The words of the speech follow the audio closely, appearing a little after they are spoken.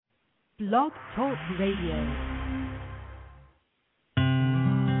Blog Talk Radio.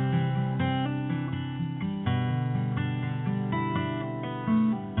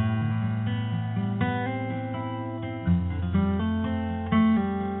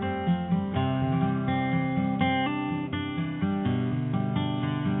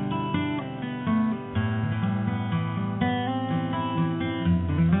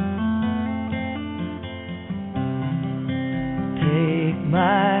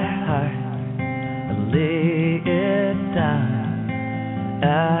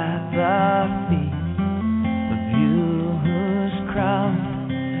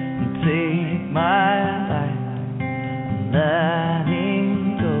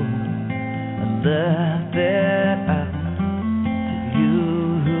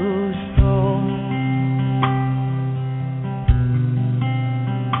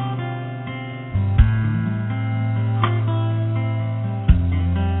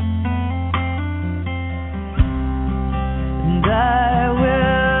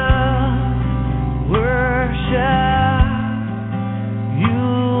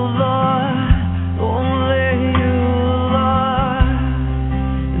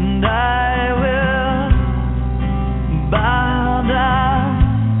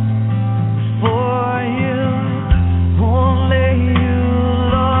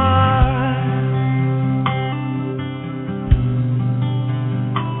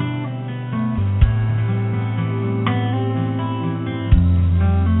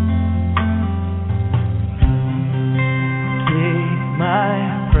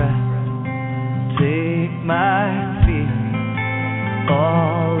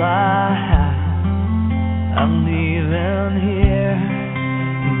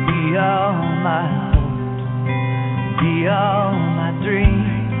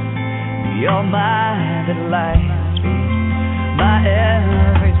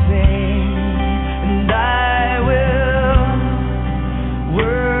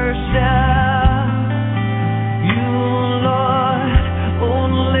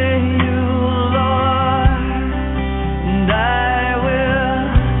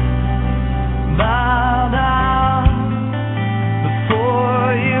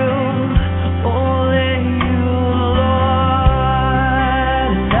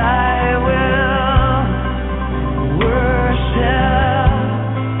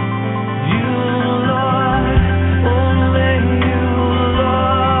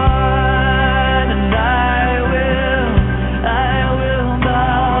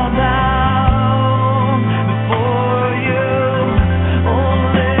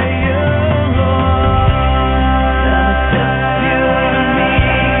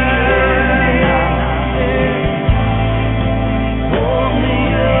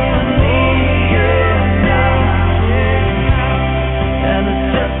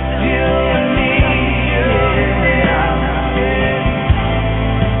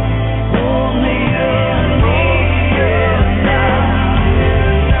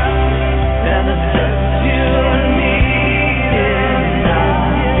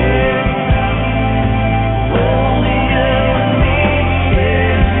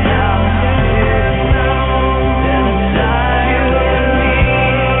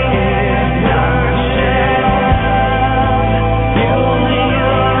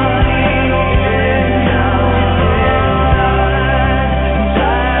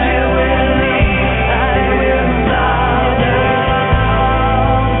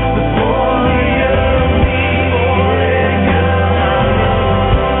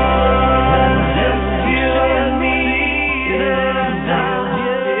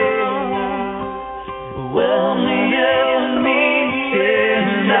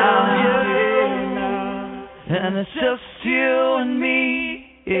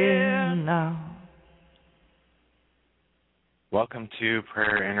 Welcome to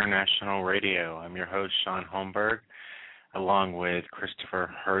Prayer International Radio. I'm your host, Shaun Holmberg, along with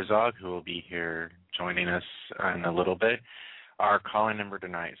Christopher Herzog, who will be here joining us in a little bit. Our call-in number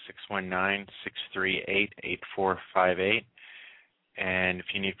tonight, 619-638-8458. And if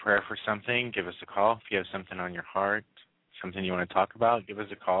you need prayer for something, give us a call. If you have something on your heart, something you want to talk about, give us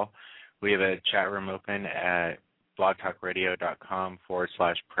a call. We have a chat room open at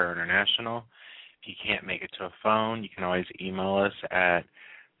blogtalkradio.com/Prayer International. If you can't make it to a phone, you can always email us at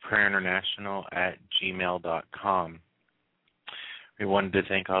prayerinternational@gmail.com. We wanted to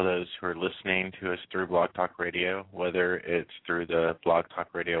thank all those who are listening to us through Blog Talk Radio, whether it's through the Blog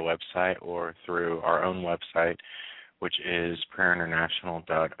Talk Radio website or through our own website, which is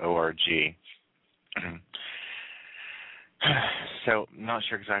prayerinternational.org. So, not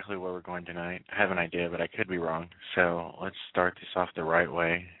sure exactly where we're going tonight. I have an idea, but I could be wrong. So, let's start this off the right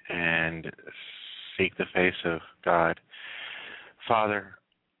way and seek the face of God. Father,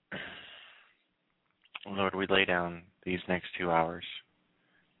 Lord, we lay down these next 2 hours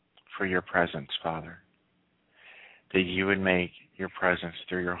for your presence, Father, that you would make your presence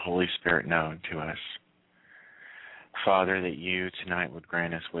through your Holy Spirit known to us. Father, that you tonight would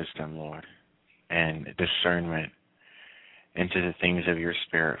grant us wisdom, Lord, and discernment into the things of your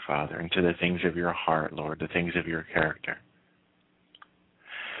Spirit, Father, into the things of your heart, Lord, the things of your character.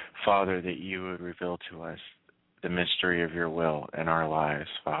 Father, that you would reveal to us the mystery of your will in our lives,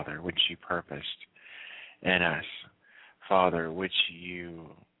 Father, which you purposed in us, Father, which you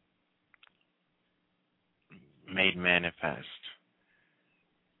made manifest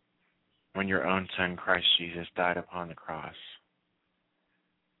when your own Son, Christ Jesus, died upon the cross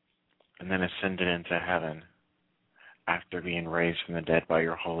and then ascended into heaven after being raised from the dead by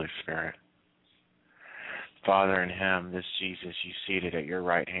your Holy Spirit. Father, in him, this Jesus, you seated at your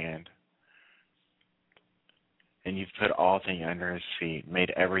right hand, and you've put all things under his feet,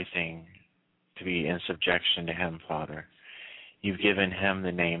 made everything to be in subjection to him, Father. You've given him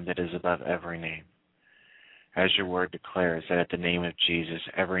the name that is above every name. As your word declares that at the name of Jesus,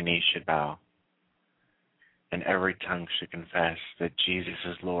 every knee should bow and every tongue should confess that Jesus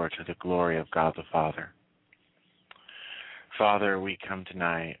is Lord to the glory of God the Father. Father, we come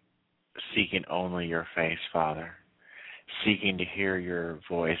tonight seeking only your face, Father, seeking to hear your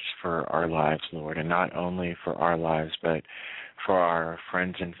voice for our lives, Lord, and not only for our lives, but for our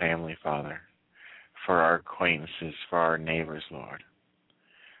friends and family, Father, for our acquaintances, for our neighbors, Lord,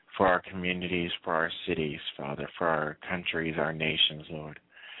 for our communities, for our cities, Father, for our countries, our nations, Lord.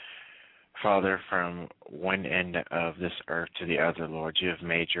 Father, from one end of this earth to the other, Lord, you have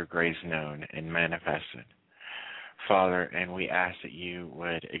made your grace known and manifested. Father, and we ask that you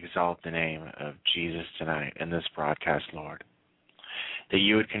would exalt the name of Jesus tonight in this broadcast, Lord, that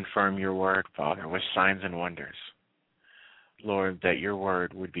you would confirm your word, Father, with signs and wonders. Lord, that your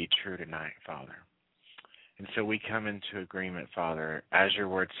word would be true tonight, Father. And so we come into agreement, Father, as your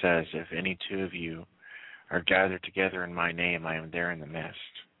word says, if any two of you are gathered together in my name, I am there in the midst.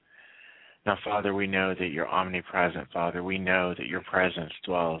 Now, Father, we know that you're omnipresent, Father. We know that your presence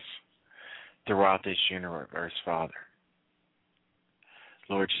dwells throughout this universe, Father.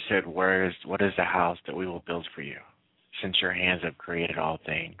 Lord, you said, what is the house that we will build for you, since your hands have created all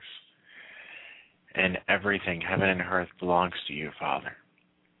things? And everything, heaven and earth, belongs to you, Father.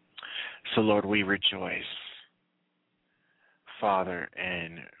 So, Lord, we rejoice, Father,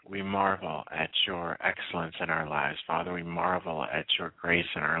 and we marvel at your excellence in our lives. Father, we marvel at your grace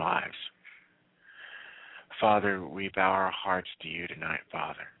in our lives. Father, we bow our hearts to you tonight,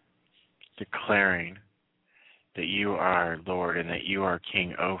 Father, declaring that you are Lord and that you are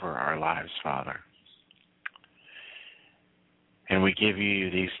King over our lives, Father. And we give you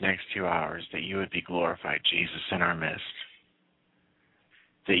these next 2 hours that you would be glorified, Jesus, in our midst,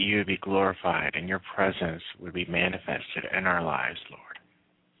 that you would be glorified and your presence would be manifested in our lives, Lord,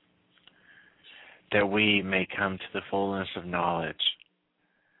 that we may come to the fullness of knowledge,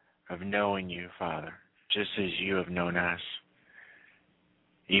 of knowing you, Father, just as you have known us.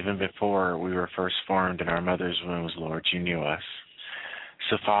 Even before we were first formed in our mother's wombs, Lord, you knew us.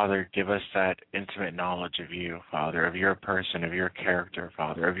 So, Father, give us that intimate knowledge of you, Father, of your person, of your character,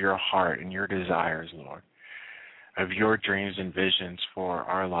 Father, of your heart and your desires, Lord, of your dreams and visions for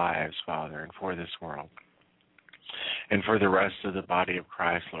our lives, Father, and for this world, and for the rest of the body of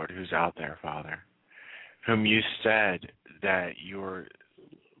Christ, Lord, who's out there, Father, whom you said that you were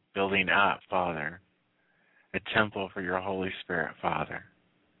building up, Father, a temple for your Holy Spirit, Father,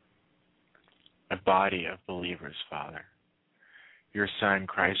 a body of believers, Father, your Son,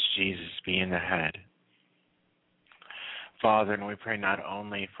 Christ Jesus, being the head. Father, and we pray not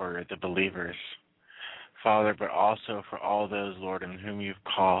only for the believers, Father, but also for all those, Lord, in whom you've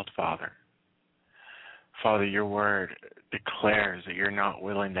called, Father. Father, your word declares that you're not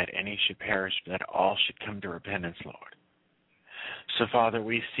willing that any should perish, but that all should come to repentance, Lord. So, Father,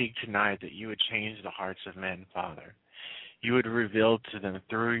 we seek tonight that you would change the hearts of men, Father. You would reveal to them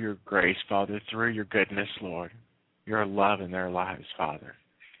through your grace, Father, through your goodness, Lord, your love in their lives, Father.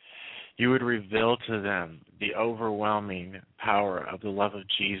 You would reveal to them the overwhelming power of the love of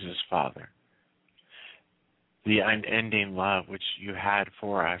Jesus, Father, the unending love which you had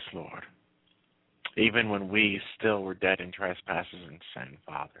for us, Lord, even when we still were dead in trespasses and sin,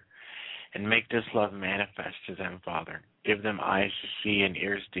 Father. And make this love manifest to them, Father. Give them eyes to see and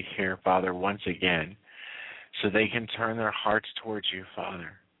ears to hear, Father, once again, so they can turn their hearts towards you,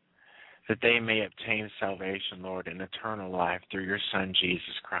 Father, that they may obtain salvation, Lord, and eternal life through your Son,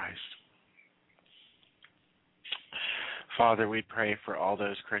 Jesus Christ. Father, we pray for all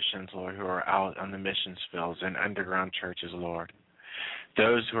those Christians, Lord, who are out on the missions fields and underground churches, Lord.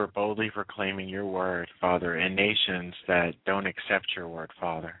 Those who are boldly proclaiming your word, Father, in nations that don't accept your word,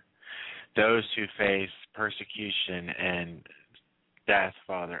 Father. Those who face persecution and death,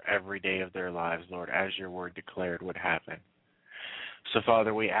 Father, every day of their lives, Lord, as your word declared would happen. So,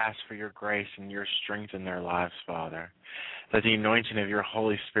 Father, we ask for your grace and your strength in their lives, Father, that the anointing of your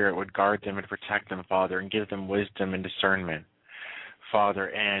Holy Spirit would guard them and protect them, Father, and give them wisdom and discernment, Father,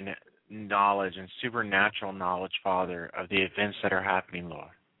 and knowledge and supernatural knowledge, Father, of the events that are happening,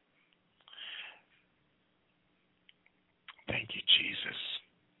 Lord. Thank you, Jesus.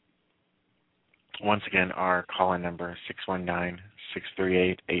 Once again, our call-in number,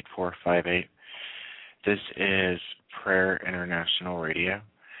 619-638-8458. This is Prayer International Radio.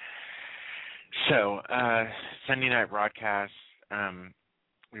 So, Sunday night broadcast,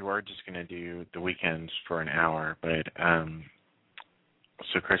 we were just going to do the weekends for an hour, but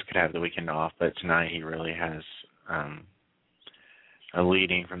so Chris could have the weekend off, but tonight he really has a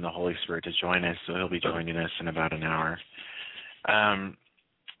leading from the Holy Spirit to join us, so he'll be joining us in about an hour.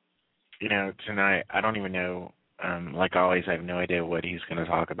 Tonight, I don't even know, like always, I have no idea what he's going to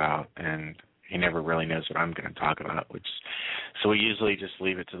talk about, and he never really knows what I'm going to talk about, so we usually just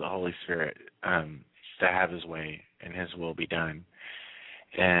leave it to the Holy Spirit to have his way and his will be done.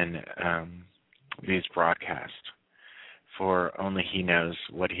 And these broadcasts, for only he knows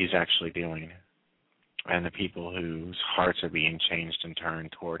what he's actually doing, and the people whose hearts are being changed and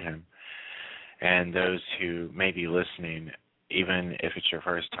turned toward him, and those who may be listening, even if it's your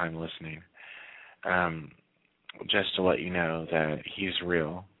first time listening, just to let you know that he's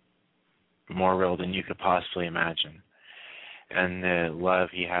real, more real than you could possibly imagine. And the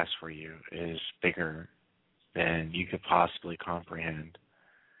love he has for you is bigger than you could possibly comprehend.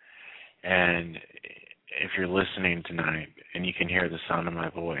 And if you're listening tonight and you can hear the sound of my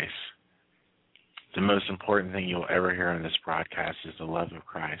voice, the most important thing you'll ever hear on this broadcast is the love of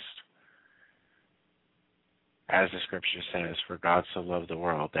Christ. As the scripture says, for God so loved the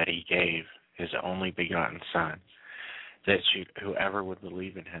world that he gave his only begotten Son, that whoever would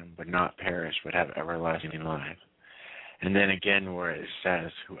believe in him would not perish but have everlasting life. And then again where it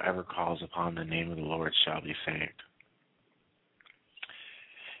says, whoever calls upon the name of the Lord shall be saved.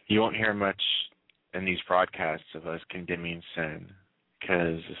 You won't hear much in these broadcasts of us condemning sin,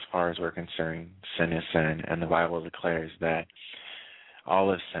 because as far as we're concerned, sin is sin, and the Bible declares that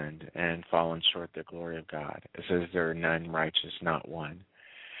all have sinned and fallen short of the glory of God. It says there are none righteous, not one.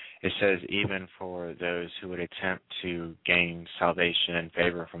 It says even for those who would attempt to gain salvation and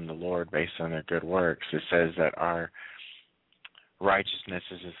favor from the Lord based on their good works, it says that our righteousness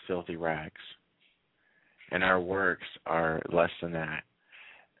is as filthy rags, and our works are less than that.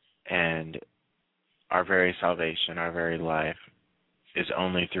 And our very salvation, our very life, is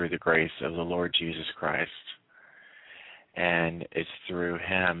only through the grace of the Lord Jesus Christ. And it's through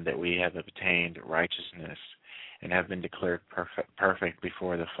him that we have obtained righteousness and have been declared perfect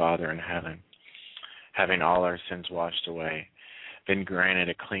before the Father in heaven, having all our sins washed away, been granted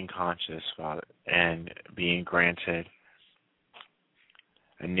a clean conscience, Father, and being granted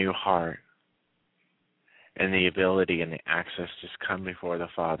a new heart and the ability and the access to come before the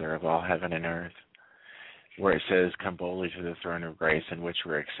Father of all heaven and earth, where it says, come boldly to the throne of grace in which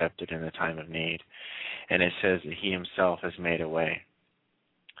we're accepted in the time of need. And it says that he himself has made a way,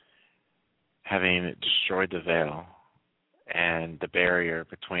 having destroyed the veil and the barrier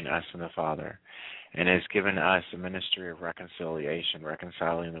between us and the Father, and has given us a ministry of reconciliation,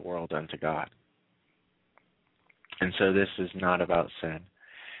 reconciling the world unto God. And so this is not about sin.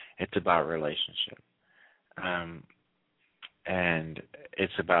 It's about relationship. And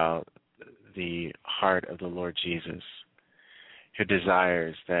it's about the heart of the Lord Jesus, who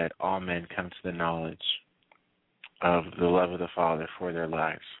desires that all men come to the knowledge of the love of the Father for their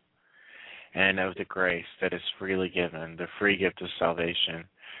lives, and of the grace that is freely given, the free gift of salvation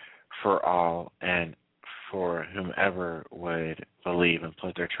for all and for whomever would believe and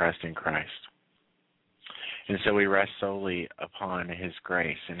put their trust in Christ. And so we rest solely upon his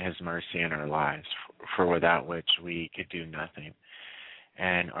grace and his mercy in our lives, for without which we could do nothing.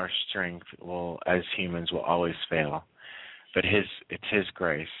 And our strength will, as humans, will always fail. But it's his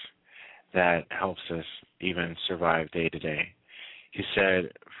grace that helps us even survive day to day. He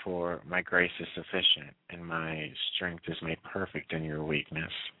said, for my grace is sufficient, and my strength is made perfect in your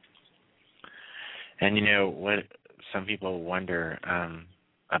weakness. And what some people wonder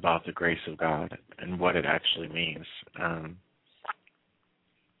about the grace of God and what it actually means.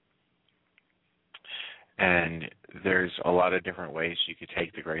 And there's a lot of different ways you could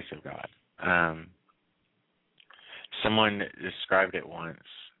take the grace of God. Someone described it once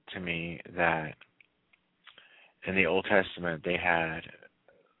to me that in the Old Testament they had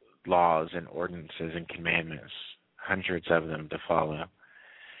laws and ordinances and commandments, hundreds of them to follow,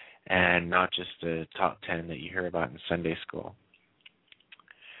 and not just the top 10 that you hear about in Sunday school.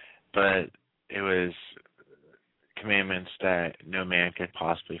 But it was commandments that no man could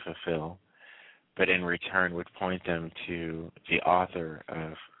possibly fulfill, but in return would point them to the author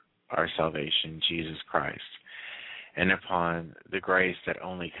of our salvation, Jesus Christ, and upon the grace that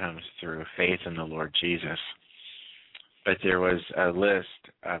only comes through faith in the Lord Jesus. But there was a list,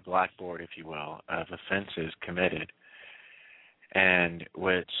 a blackboard, if you will, of offenses committed, and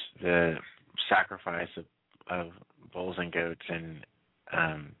which the sacrifice of bulls and goats and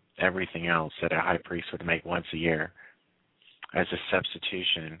everything else that a high priest would make once a year as a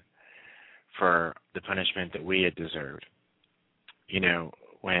substitution for the punishment that we had deserved. You know,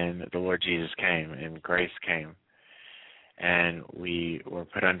 when the Lord Jesus came and grace came and we were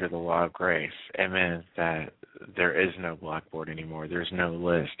put under the law of grace, it meant that there is no blackboard anymore. There's no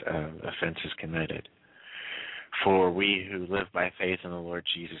list of offenses committed. For we who live by faith in the Lord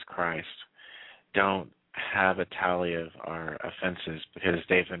Jesus Christ don't have a tally of our offenses because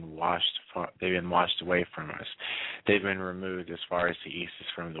they've been washed away from us. They've been removed as far as the east is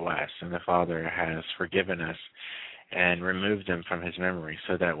from the west, and the Father has forgiven us and removed them from his memory,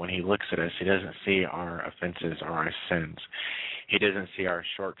 so that when he looks at us, he doesn't see our offenses or our sins. He doesn't see our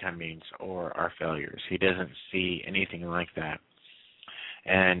shortcomings or our failures. He doesn't see anything like that.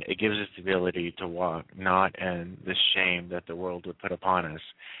 And it gives us the ability to walk not in the shame that the world would put upon us,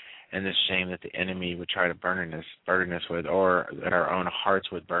 and the shame that the enemy would try to burden us with, or that our own hearts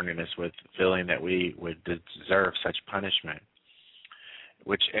would burden us with, feeling that we would deserve such punishment,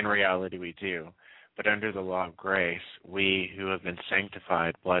 which in reality we do. But under the law of grace, we who have been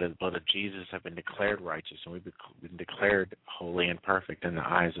sanctified by the blood of Jesus have been declared righteous, and we've been declared holy and perfect in the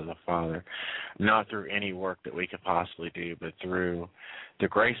eyes of the Father, not through any work that we could possibly do, but through the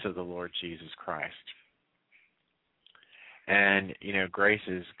grace of the Lord Jesus Christ. And, you know, grace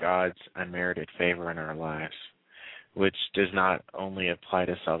is God's unmerited favor in our lives, which does not only apply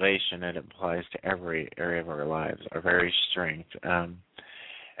to salvation, it applies to every area of our lives, our very strength.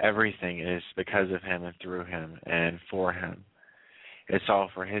 Everything is because of him and through him and for him. It's all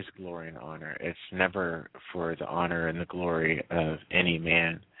for his glory and honor. It's never for the honor and the glory of any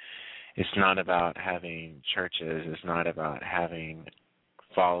man. It's not about having churches. It's not about having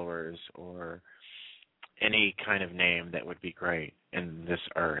followers or any kind of name that would be great in this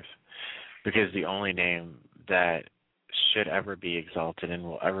earth, because the only name that should ever be exalted and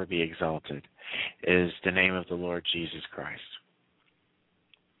will ever be exalted is the name of the Lord Jesus Christ.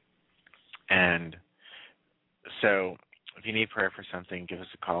 And so if you need prayer for something, give us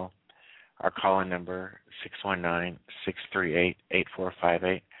a call. Our call-in number,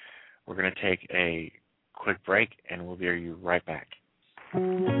 619-638-8458. We're going to take a quick break, and we'll be right back.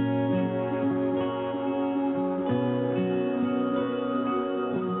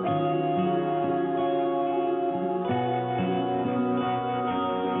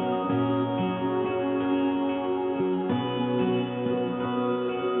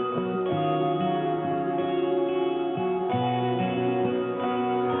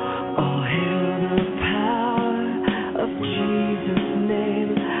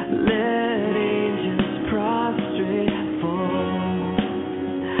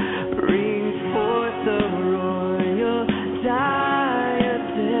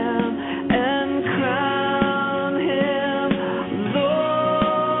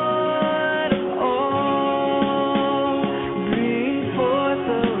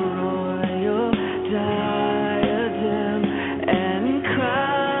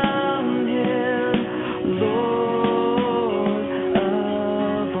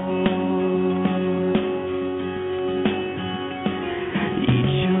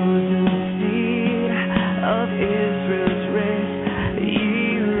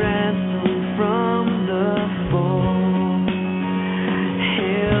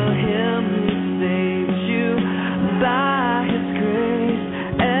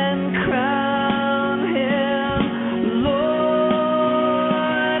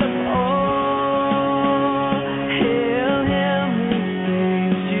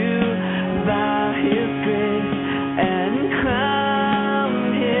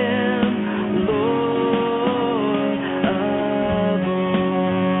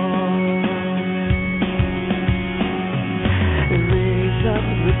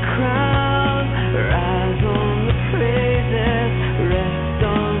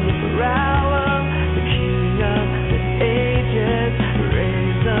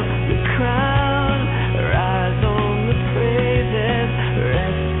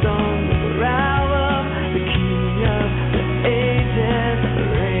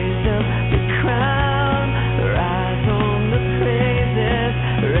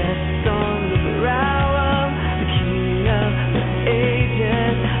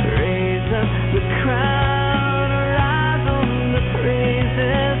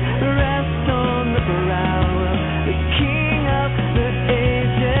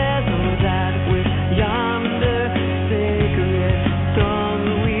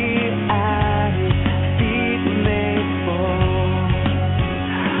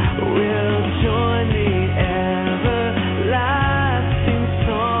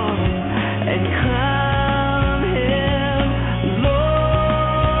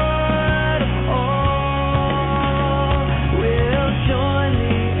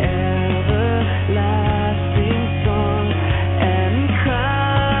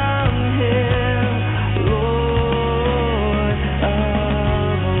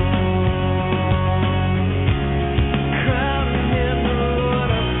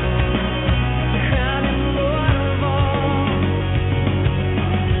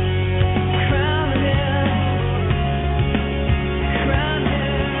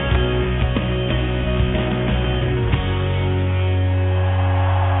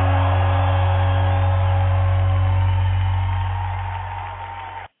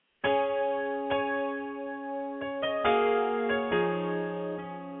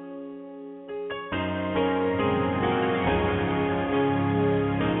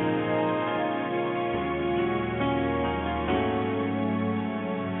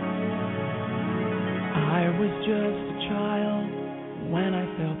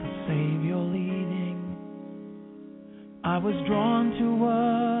 Savior leading. I was drawn to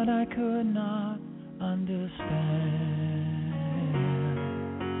what I could not understand.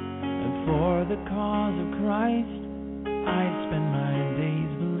 And for the cause of Christ, I'd spend my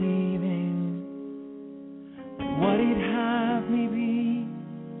days believing that what He'd have me be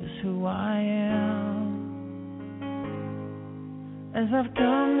is who I am. As I've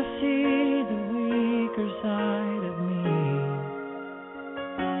come to see the weaker side of me,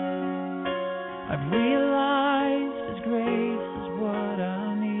 I've realized His grace is what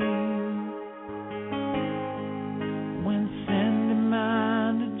I need. When sin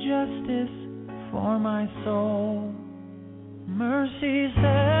demanded justice for my soul, mercy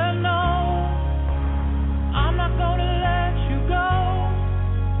said no, I'm not gonna let you go.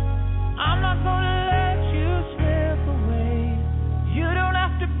 I'm not gonna let you slip away. You don't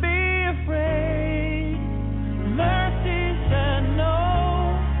have to be afraid. Mercy said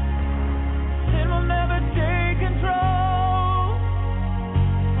no, sin will never take control.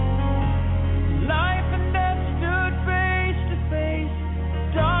 Life and death stood face to face.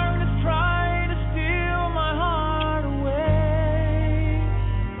 Darkness tried to steal my heart away.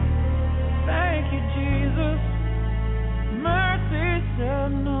 Thank you, Jesus. Mercy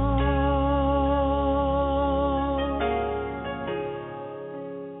said no.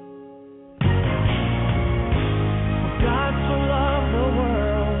 God so loved the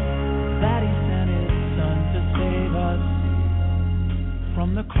world that He sent His Son to save us. From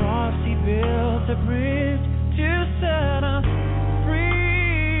the cross He built a bridge to set us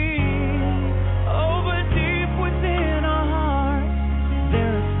free. Oh, but deep within our hearts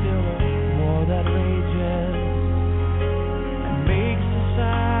there is still a war that rages and makes the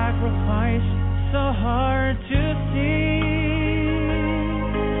sacrifice so hard to see.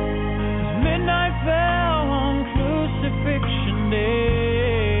 As midnight fell on Crucifixion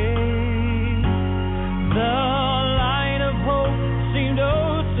Day, the light of hope seemed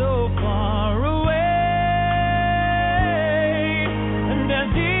oh so far away. And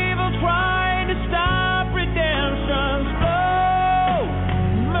as evil tried to stop redemption's flow,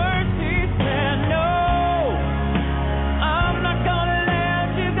 mercy said no, I'm not gonna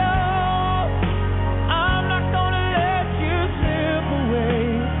let you go. I'm not gonna let you slip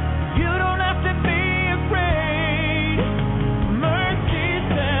away. You don't have to be afraid. Mercy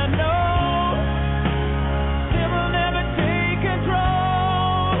said no, sin will never take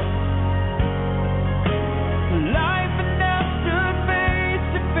control. Life and death stood face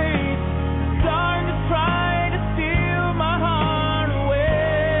to face. Darkness tried to steal my heart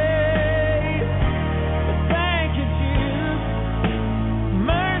away. But thank you, Jesus.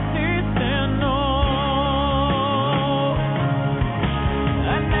 Mercy said no.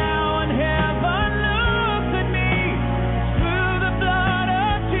 And now in heaven looks at me through the blood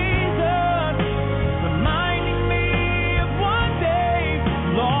of Jesus, reminding me of one day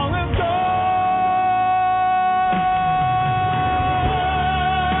long ago.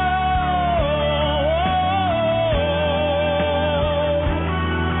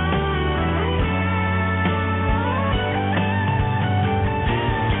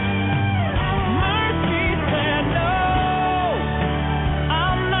 Mercy said no,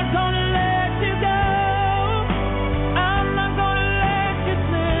 I'm not gonna let you go. I'm not gonna let you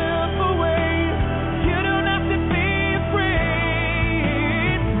slip away. You don't have to be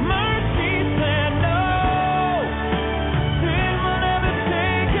afraid. Mercy said no, sin will never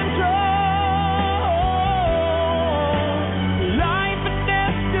take control. Life and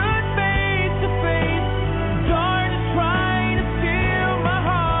death stood face to face. Darkness tried to steal my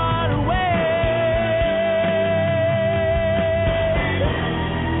heart away.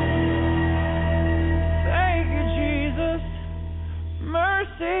 Thank you, Jesus.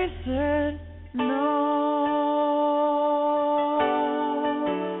 Mercy said no.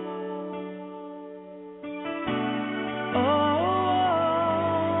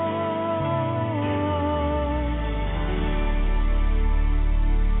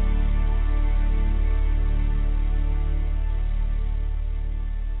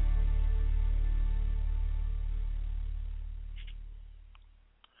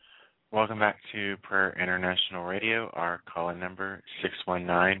 Welcome back to Prayer International Radio. Our call-in number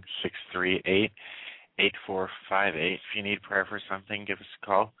 619-638-8458. If you need prayer for something, give us a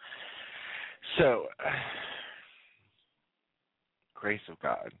call. So, grace of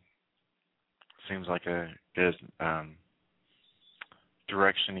God seems like a good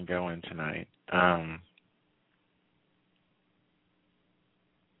direction to go in tonight.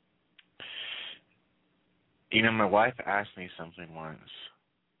 My wife asked me something once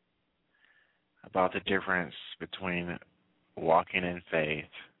about the difference between walking in faith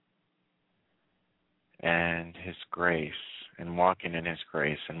and His grace and walking in His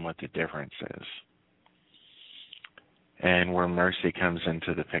grace and what the difference is, and where mercy comes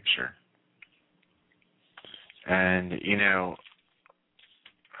into the picture. And,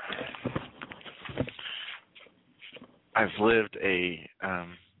 I've lived a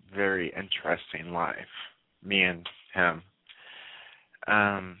very interesting life, me and him,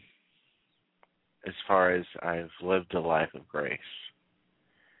 as far as I've lived a life of grace.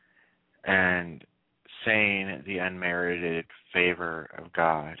 And saying the unmerited favor of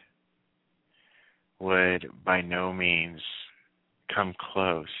God would by no means come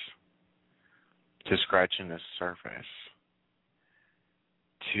close to scratching the surface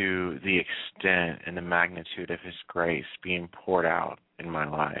to the extent and the magnitude of His grace being poured out in my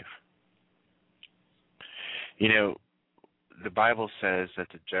life. The Bible says that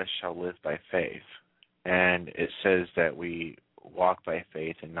the just shall live by faith, and it says that we walk by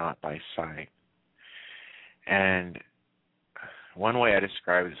faith and not by sight. And one way I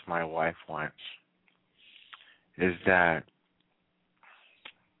described it to my wife once is that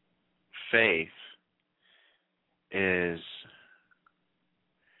faith is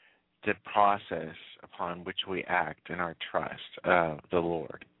the process upon which we act in our trust of the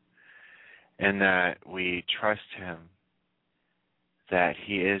Lord, and that we trust Him that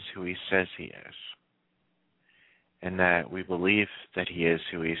He is who He says He is, and that we believe that He is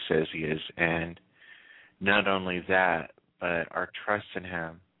who He says He is. And not only that, but our trust in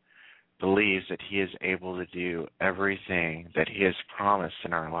Him believes that He is able to do everything that He has promised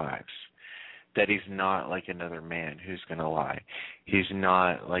in our lives, that He's not like another man who's going to lie. He's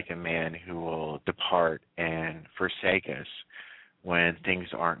not like a man who will depart and forsake us when things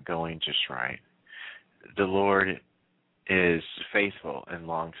aren't going just right. The Lord is faithful and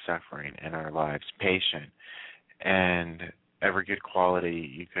long-suffering in our lives, patient, and every good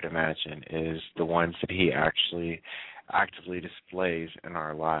quality you could imagine is the ones that He actually actively displays in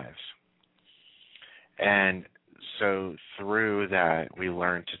our lives. And so through that, we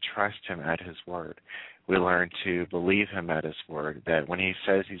learn to trust Him at His word. We learn to believe Him at His word, that when He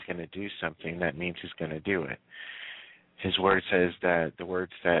says He's going to do something, that means He's going to do it. His word says that the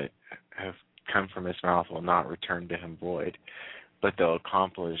words that have come from His mouth will not return to Him void, but they'll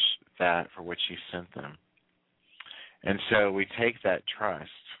accomplish that for which He sent them. And so we take that trust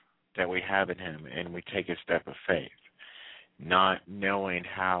that we have in Him and we take a step of faith, not knowing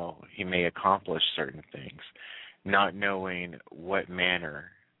how He may accomplish certain things, not knowing what manner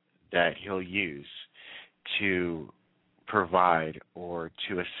that He'll use to provide or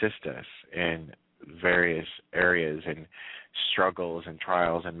to assist us in various areas and struggles and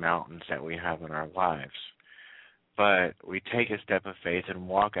trials and mountains that we have in our lives. But we take a step of faith and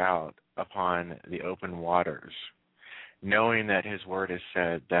walk out upon the open waters, knowing that His word has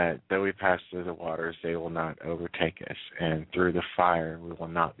said that though we pass through the waters, they will not overtake us, and through the fire we will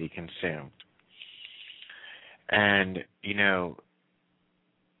not be consumed. And,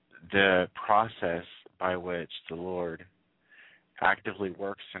 the process by which the Lord actively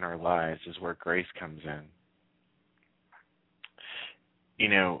works in our lives is where grace comes in.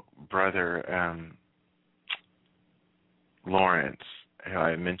 Brother Lawrence, who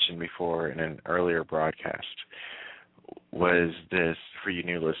I mentioned before in an earlier broadcast, was this, for you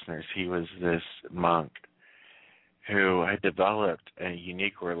new listeners, he was this monk who had developed a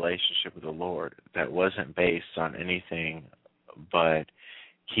unique relationship with the Lord that wasn't based on anything but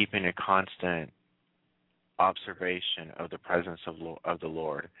keeping a constant observation of the presence of the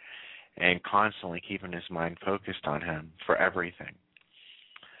Lord and constantly keeping his mind focused on Him for everything.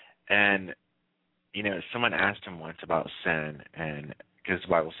 And, someone asked him once about sin, and because the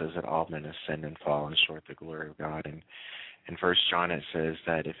Bible says that all men have sinned and fallen short of the glory of God. And in 1 John it says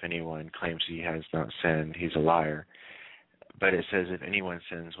that if anyone claims he has not sinned, he's a liar. But it says if anyone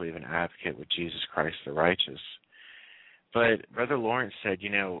sins, we have an advocate with Jesus Christ the righteous. But Brother Lawrence said,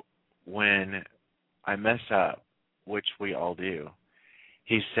 when I mess up, which we all do,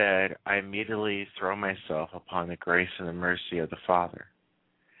 he said, I immediately throw myself upon the grace and the mercy of the Father.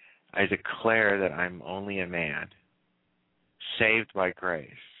 I declare that I'm only a man, saved by grace.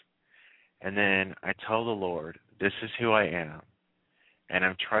 And then I tell the Lord, this is who I am, and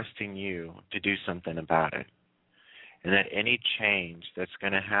I'm trusting you to do something about it. And that any change that's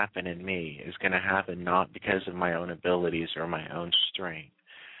going to happen in me is going to happen not because of my own abilities or my own strength,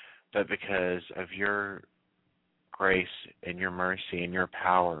 but because of your grace and your mercy and your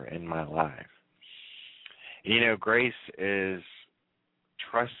power in my life. Grace is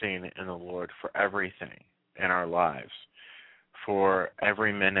trusting in the Lord for everything in our lives, for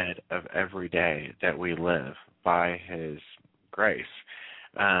every minute of every day that we live by His grace.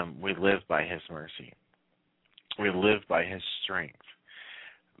 We live by His mercy. we live by his strength.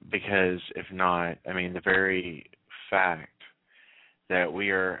 Because if not, the very fact that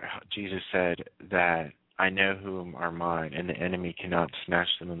Jesus said that I know whom are mine, and the enemy cannot snatch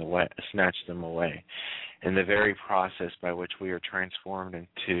them away. And the very process by which we are transformed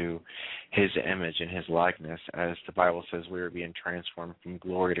into his image and his likeness, as the Bible says, we are being transformed from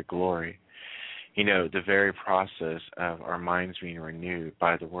glory to glory. The very process of our minds being renewed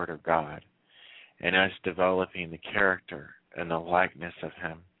by the Word of God and us developing the character and the likeness of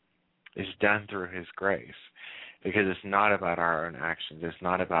him is done through his grace. Because it's not about our own actions. It's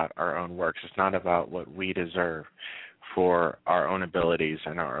not about our own works. It's not about what we deserve for our own abilities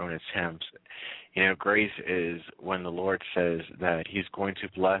and our own attempts. Grace is when the Lord says that he's going to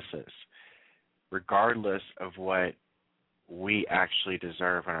bless us regardless of what we actually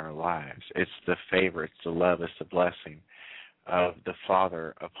deserve in our lives. It's the favor, it's the love, it's the blessing of the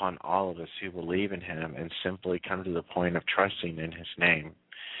Father upon all of us who believe in him and simply come to the point of trusting in his name.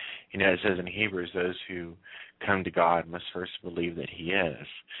 It says in Hebrews, those who come to God must first believe that he is.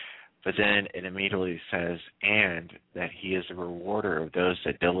 But then it immediately says, and that he is a rewarder of those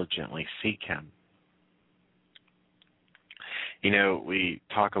that diligently seek him. We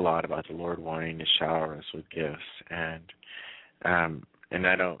talk a lot about the Lord wanting to shower us with gifts, and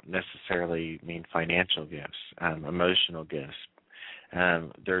I don't necessarily mean financial gifts, emotional gifts.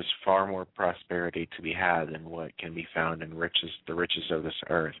 There's far more prosperity to be had than what can be found in the riches of this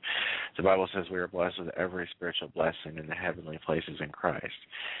earth. The Bible says we are blessed with every spiritual blessing in the heavenly places in Christ.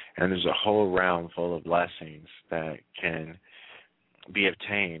 And there's a whole realm full of blessings that can be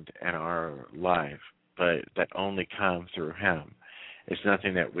obtained in our life, but that only come through him. It's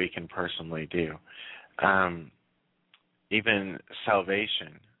nothing that we can personally do. Even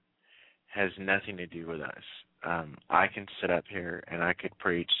salvation has nothing to do with us. I can sit up here and I could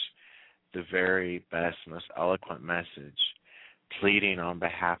preach the very best, most eloquent message, pleading on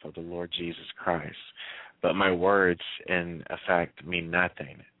behalf of the Lord Jesus Christ. But my words, in effect, mean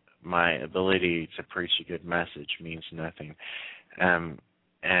nothing. My ability to preach a good message means nothing.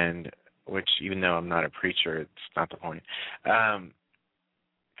 And which, even though I'm not a preacher, it's not the point.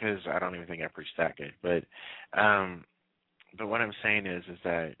 Because I don't even think I preach that good. But what I'm saying is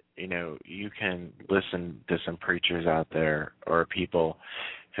that, you can listen to some preachers out there or people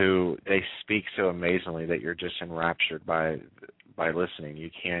who they speak so amazingly that you're just enraptured by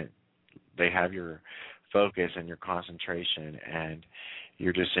listening. They have your focus and your concentration, and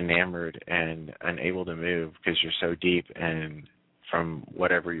you're just enamored and unable to move because you're so deep and from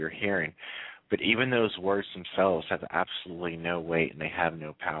whatever you're hearing. But even those words themselves have absolutely no weight and they have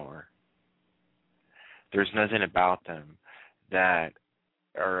no power. There's nothing about them that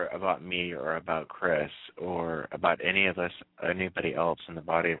are about me or about Chris or about anybody else in the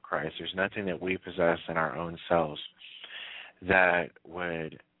body of Christ. There's nothing that we possess in our own selves that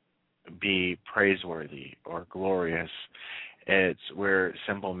would be praiseworthy or glorious. We're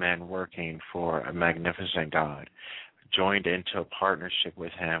simple men working for a magnificent God, joined into a partnership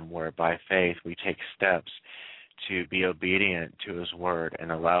with him where by faith we take steps to be obedient to his word and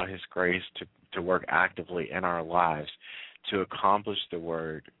allow his grace to work actively in our lives to accomplish the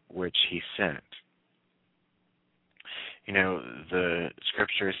word which he sent. The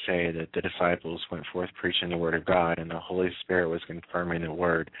scriptures say that the disciples went forth preaching the word of God, and the Holy Spirit was confirming the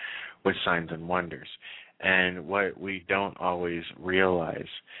word with signs and wonders. And what we don't always realize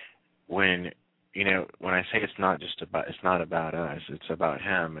when I say it's not about us, it's about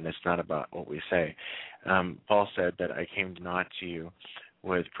him, and it's not about what we say. Paul said that I came not to you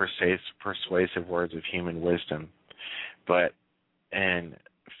with persuasive words of human wisdom, but in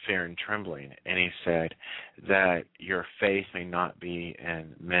fear and trembling. And he said that your faith may not be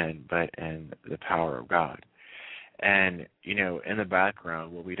in men, but in the power of God. And, in the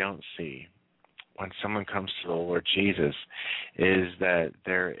background, what we don't see when someone comes to the Lord Jesus is that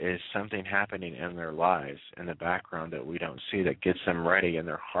there is something happening in their lives in the background that we don't see that gets them ready, and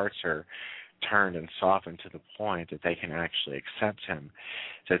their hearts are turned and softened to the point that they can actually accept him,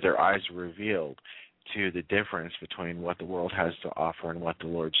 that their eyes are revealed to the difference between what the world has to offer and what the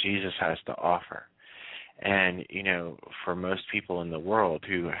Lord Jesus has to offer. And, for most people in the world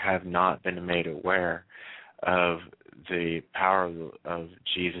who have not been made aware of the power of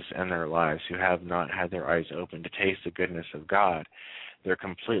Jesus in their lives, who have not had their eyes open to taste the goodness of God, they're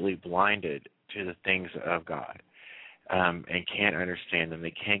completely blinded to the things of God and can't understand them.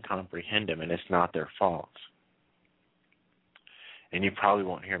 They can't comprehend them, and it's not their fault. And you probably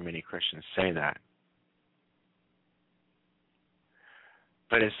won't hear many Christians say that.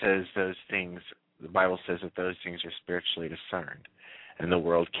 But it says those things, the Bible says that those things are spiritually discerned, and the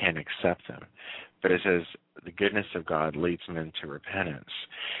world can't accept them. But it says the goodness of God leads men to repentance.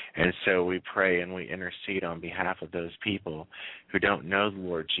 And so we pray and we intercede on behalf of those people who don't know the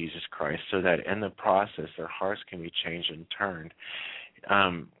Lord Jesus Christ, so that in the process their hearts can be changed and turned.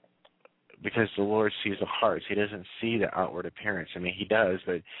 Because the Lord sees the hearts. He doesn't see the outward appearance. I mean, he does,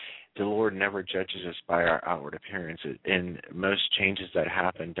 but the Lord never judges us by our outward appearance. And most changes that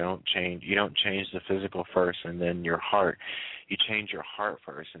happen you don't change the physical first and then your heart. You change your heart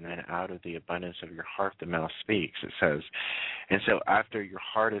first, and then out of the abundance of your heart the mouth speaks, it says. And so after your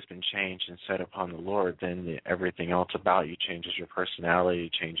heart has been changed and set upon the Lord, then everything else about you changes. Your personality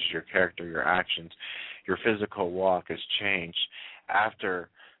changes, your character, your actions, your physical walk is changed after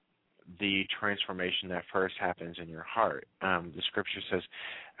the transformation that first happens in your heart. The scripture says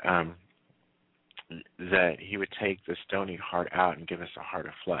that he would take the stony heart out and give us a heart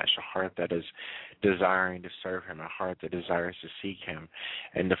of flesh, a heart that is desiring to serve him, a heart that desires to seek him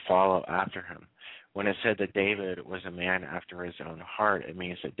and to follow after him. When it said that David was a man after his own heart, it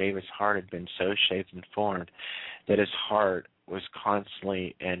means that David's heart had been so shaped and formed that his heart was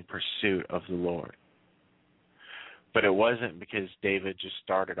constantly in pursuit of the Lord. But it wasn't because David just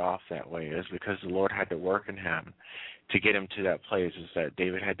started off that way. It was because the Lord had to work in him to get him to that place, is that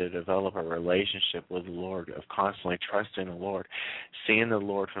David had to develop a relationship with the Lord, of constantly trusting the Lord, seeing the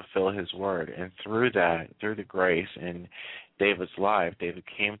Lord fulfill his word. And through that, through the grace in David's life, David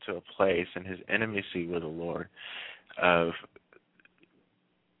came to a place in his intimacy with the Lord of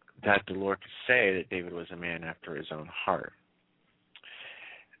that the Lord could say that David was a man after his own heart.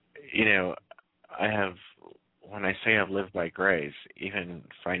 You know, when I say I've lived by grace, even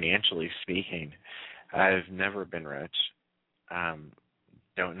financially speaking, I've never been rich.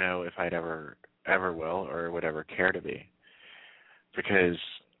 Don't know if I'd ever will or would ever care to be. Because,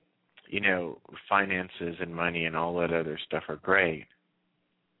 you know, finances and money and all that other stuff are great.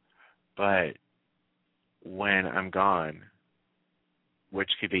 But when I'm gone, which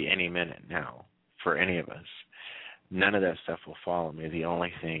could be any minute now for any of us, none of that stuff will follow me. The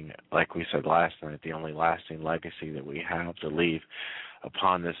only thing, like we said last night, the only lasting legacy that we have to leave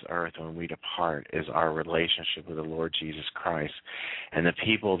upon this earth when we depart is our relationship with the Lord Jesus Christ and the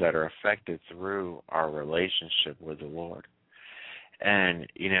people that are affected through our relationship with the Lord. And,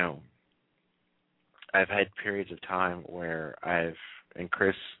 you know, I've had periods of time where and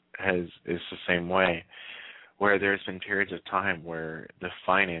Chris is the same way, where there's been periods of time where the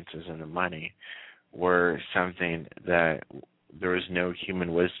finances and the money were something that there was no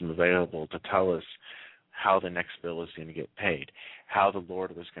human wisdom available to tell us how the next bill was going to get paid, how the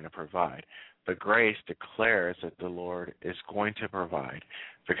Lord was going to provide. But grace declares that the Lord is going to provide,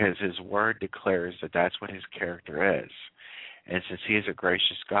 because his word declares that that's what his character is. And since he is a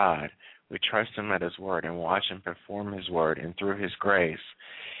gracious God, we trust him at his word and watch him perform his word. And through his grace,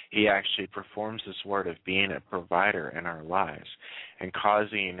 he actually performs this word of being a provider in our lives and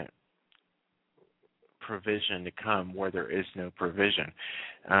causing provision to come where there is no provision.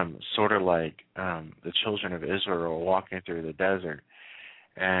 Sort of like the children of Israel were walking through the desert,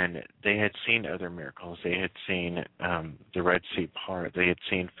 and they had seen other miracles. They had seen the Red Sea part. They had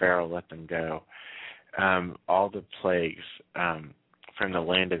seen Pharaoh let them go. All the plagues from the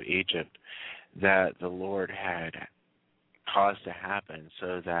land of Egypt that the Lord had caused to happen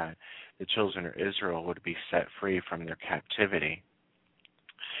so that the children of Israel would be set free from their captivity.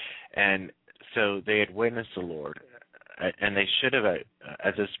 And so they had witnessed the Lord, and they should have,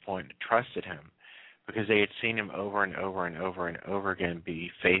 at this point, trusted him, because they had seen him over and over and over and over again be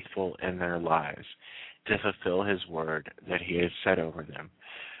faithful in their lives to fulfill his word that he had said over them.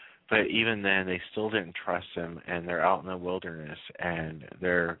 But even then, they still didn't trust him, and they're out in the wilderness, and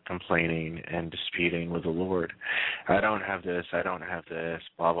they're complaining and disputing with the Lord. I don't have this,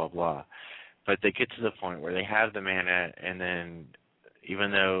 blah, blah, blah. But they get to the point where they have the manna, and then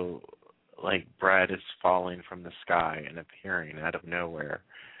even though, like, bread is falling from the sky and appearing out of nowhere,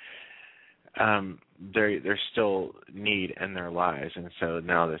 there's still need in their lives, and so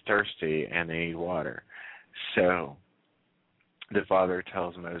now they're thirsty and they need water. So the Father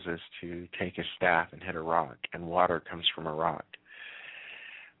tells Moses to take his staff and hit a rock, and water comes from a rock.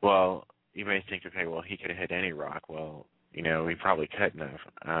 Well, you may think, okay, well, he could have hit any rock. Well, you know, he probably couldn't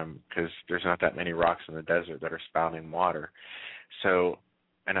have, because there's not that many rocks in the desert that are spouting water. So,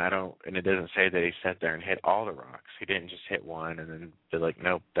 and it doesn't say that he sat there and hit all the rocks. He didn't just hit one and then be like,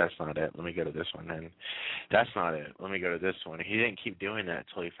 nope, that's not it. Let me go to this one. And that's not it. Let me go to this one. He didn't keep doing that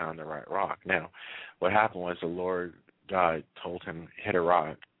until he found the right rock. Now, what happened was the Lord God told him, hit a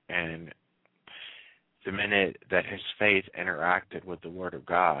rock. And the minute that his faith interacted with the Word of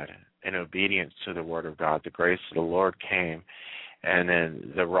God, in obedience to the Word of God, the grace of the Lord came, And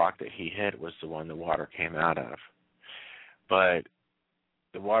then the rock that he hit was the one the water came out of. But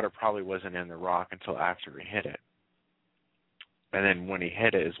the water probably wasn't in the rock until after he hit it. And then when he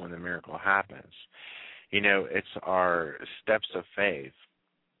hit it is when the miracle happens. It's our steps of faith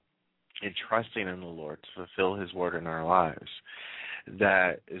in trusting in the Lord to fulfill his word in our lives.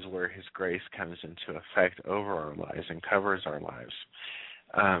 That is where his grace comes into effect over our lives and covers our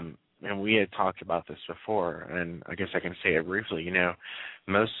lives. And we had talked about this before, and I guess I can say it briefly.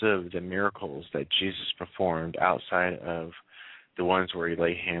 Most of the miracles that Jesus performed outside of the ones where he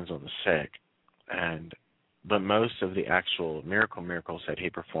laid hands on the sick, but most of the actual miracles that he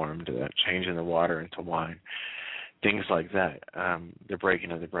performed, changing the water into wine, things like that, the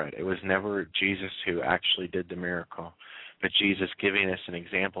breaking of the bread, it was never Jesus who actually did the miracle, but Jesus giving us an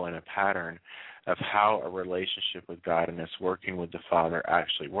example and a pattern of how a relationship with God and us working with the Father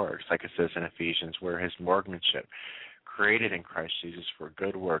actually works. Like it says in Ephesians, where his workmanship created in Christ Jesus for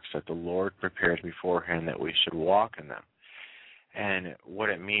good works that the Lord prepared beforehand that we should walk in them. And what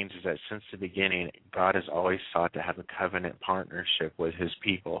it means is that since the beginning, God has always sought to have a covenant partnership with his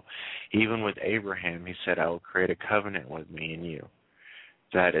people. Even with Abraham, he said, I will create a covenant with me and you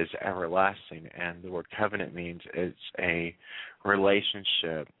that is everlasting. And the word covenant means it's a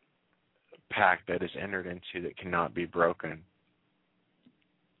relationship pact that is entered into that cannot be broken.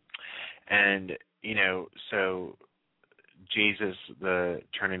 And, so Jesus, the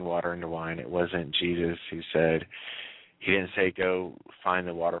turning water into wine, it wasn't Jesus who said, he didn't say go find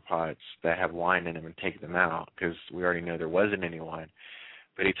the water pots that have wine in them and take them out, because we already know there wasn't any wine.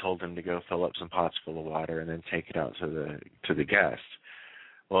 But he told them to go fill up some pots full of water and then take it out to the guests.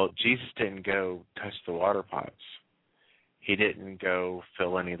 Well, Jesus didn't go touch the water pots. He didn't go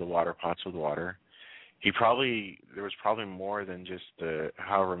fill any of the water pots with water. There was probably more than just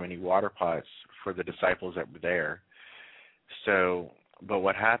however many water pots for the disciples that were there. But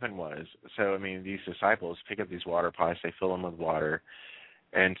what happened was, these disciples pick up these water pots, they fill them with water,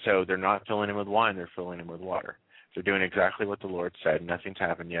 and so they're not filling them with wine, they're filling them with water. They're doing exactly what the Lord said. Nothing's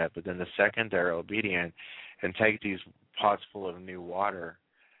happened yet, but then the second they're obedient and take these pots full of new water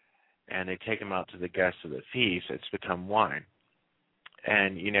and they take them out to the guests of the feast, it's become wine.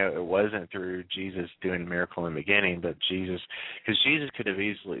 And, it wasn't through Jesus doing a miracle in the beginning, but because Jesus could have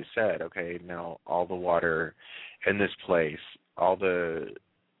easily said, okay, now all the water in this place, all the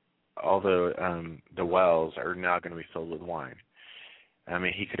wells are now going to be filled with wine.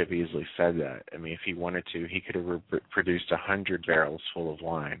 He could have easily said that. If he wanted to, he could have produced 100 barrels full of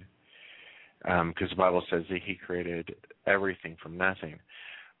wine, because the Bible says that he created everything from nothing.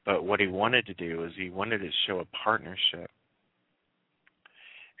 But what he wanted to do is he wanted to show a partnership,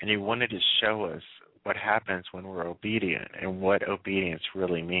 and he wanted to show us what happens when we're obedient and what obedience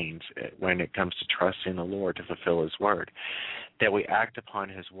really means when it comes to trusting the Lord to fulfill his word, that we act upon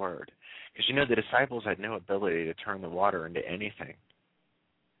his word. Because, the disciples had no ability to turn the water into anything.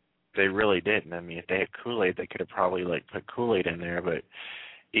 They really didn't. If they had Kool-Aid, they could have probably put Kool-Aid in there, but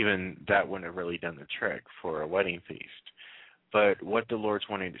even that wouldn't have really done the trick for a wedding feast. But what the Lord's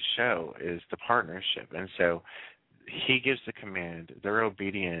wanting to show is the partnership. And so he gives the command, they're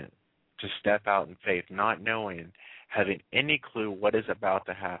obedient to step out in faith, not knowing, having any clue what is about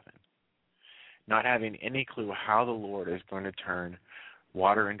to happen, not having any clue how the Lord is going to turn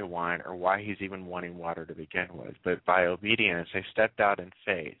water into wine or why he's even wanting water to begin with. But by obedience, they stepped out in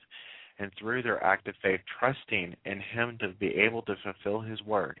faith, and through their act of faith, trusting in him to be able to fulfill his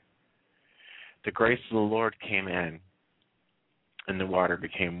word, the grace of the Lord came in, and the water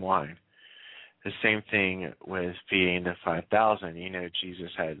became wine. The same thing with feeding the 5,000.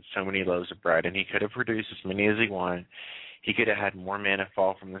 Jesus had so many loaves of bread, and he could have produced as many as he wanted. He could have had more manna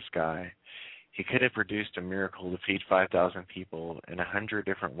fall from the sky. He could have produced a miracle to feed 5,000 people in 100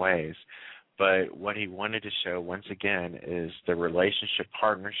 different ways. But what he wanted to show, once again, is the relationship,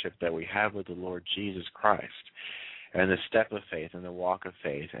 partnership that we have with the Lord Jesus Christ, and the step of faith and the walk of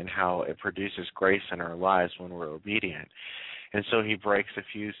faith, and how it produces grace in our lives when we're obedient. And so he breaks a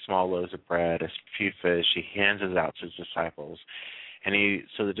few small loaves of bread, a few fish. He hands it out to his disciples.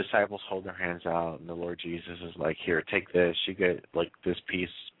 So the disciples hold their hands out, and the Lord Jesus is like, here, take this. You get this piece,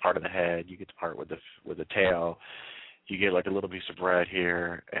 part of the head. You get the part with the tail. You get a little piece of bread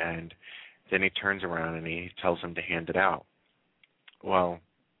here. And then he turns around and he tells them to hand it out. Well,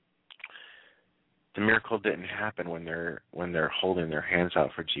 the miracle didn't happen when they're holding their hands out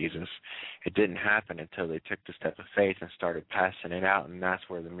for Jesus. It didn't happen until they took the step of faith and started passing it out, and that's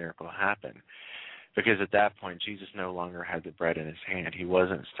where the miracle happened. Because at that point, Jesus no longer had the bread in his hand. He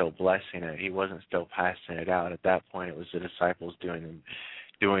wasn't still blessing it. He wasn't still passing it out. At that point, it was the disciples doing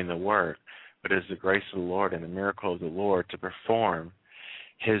the work. but it's the grace of the Lord and the miracle of the Lord to perform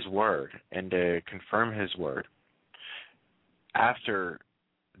His word and to confirm His word after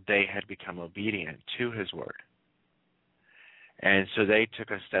they had become obedient to His word. And so they took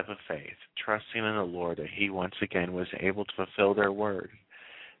a step of faith, trusting in the Lord that He once again was able to fulfill their word,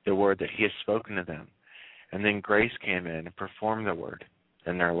 the word that He has spoken to them. And then grace came in and performed the word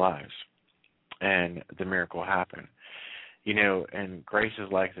in their lives, and the miracle happened. And grace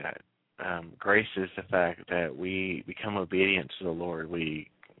is like that. Grace is the fact that we become obedient to the Lord. We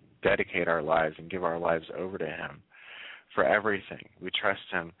dedicate our lives and give our lives over to Him for everything. We trust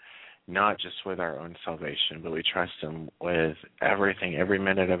Him not just with our own salvation, but we trust Him with everything, every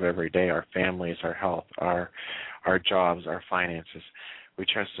minute of every day, our families, our health, our jobs, our finances. We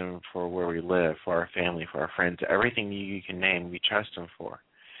trust Him for where we live, for our family, for our friends, everything you can name, we trust Him for.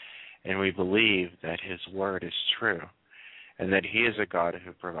 And we believe that His word is true, and that He is a God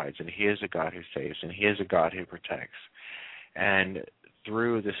who provides, and He is a God who saves, and He is a God who protects. And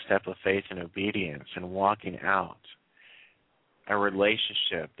through the step of faith and obedience and walking out a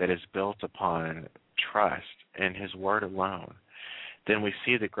relationship that is built upon trust in His word alone, then we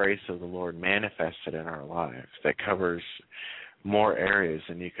see the grace of the Lord manifested in our lives that covers more areas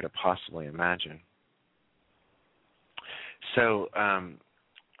than you could have possibly imagined. So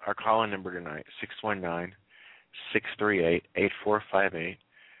our call-in number tonight, 619-638-8458.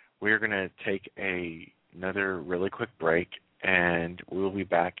 We're going to take another really quick break, and we'll be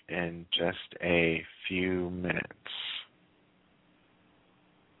back in just a few minutes.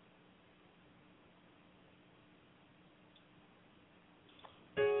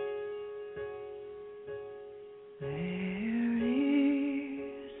 Beneath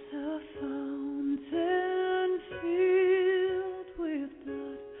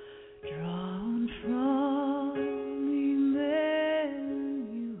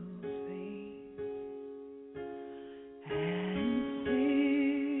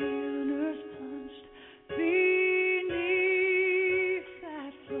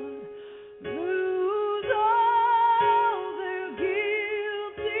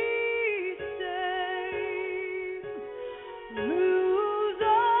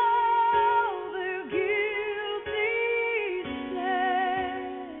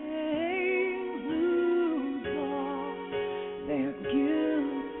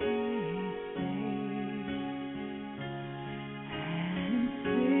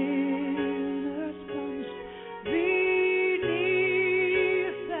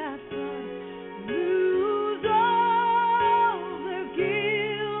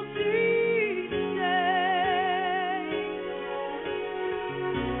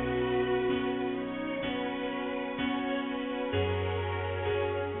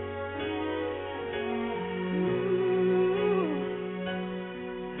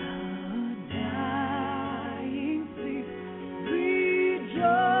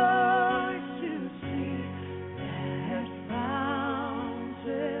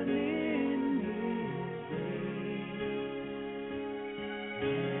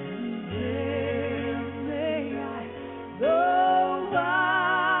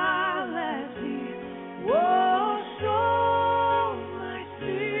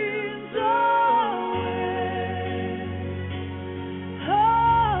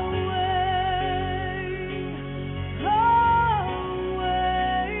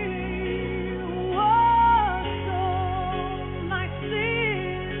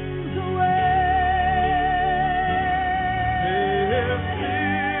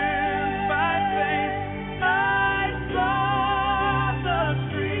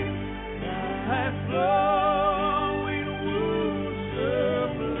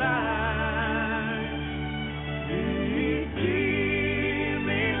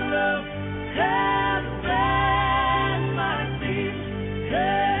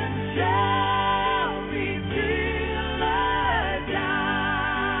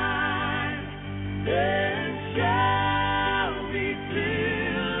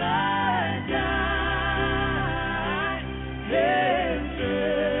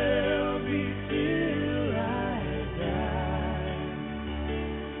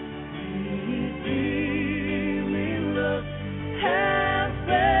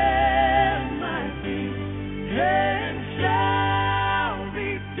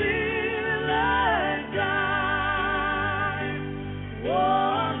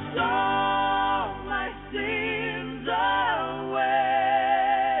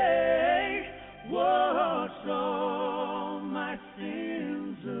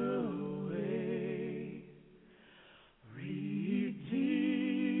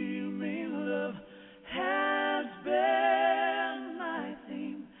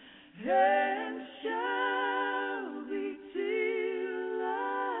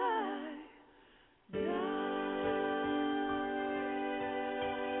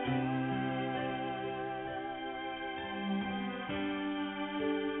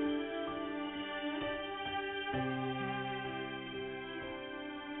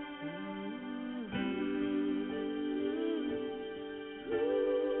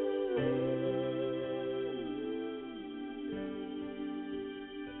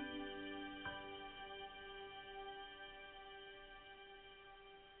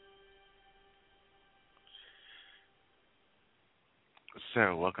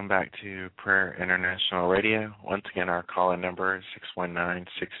So, welcome back to Prayer International Radio. Once again, our call-in number is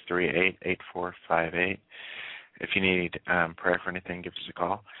 619-638-8458. If you need prayer for anything, give us a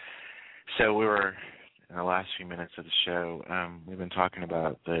call. So, we were, in the last few minutes of the show, we've been talking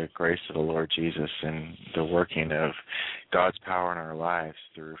about the grace of the Lord Jesus and the working of God's power in our lives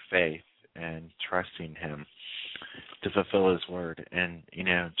through faith and trusting Him to fulfill His word. And,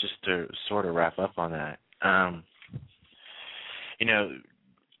 just to sort of wrap up on that,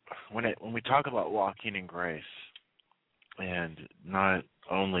 when we talk about walking in grace and not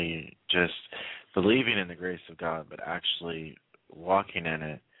only just believing in the grace of God, but actually walking in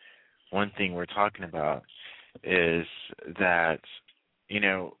it, one thing we're talking about is that, you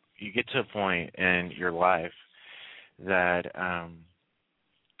get to a point in your life that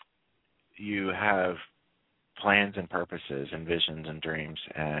you have plans and purposes and visions and dreams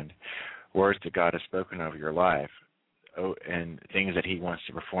and words that God has spoken over your life, and things that He wants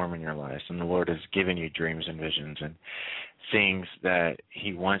to perform in your lives. And the Lord has given you dreams and visions and things that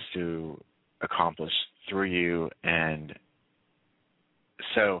He wants to accomplish through you. And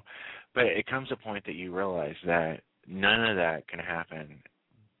so, but it comes a point that you realize that none of that can happen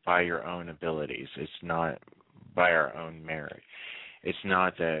by your own abilities. It's not by our own merit. It's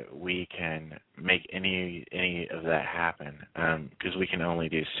not that we can make any of that happen, because we can only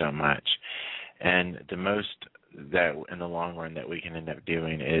do so much. And the most that in the long run that we can end up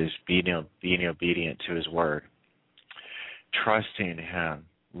doing is being obedient to His word, trusting Him,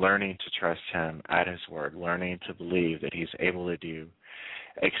 learning to trust Him at His word, learning to believe that He's able to do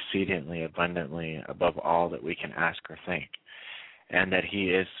exceedingly abundantly above all that we can ask or think, and that He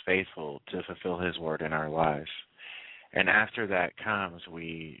is faithful to fulfill His word in our lives. And after that comes,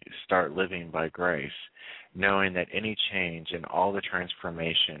 we start living by grace, knowing that any change and all the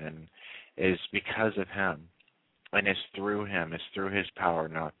transformation is because of Him. And it's through Him. It's through His power,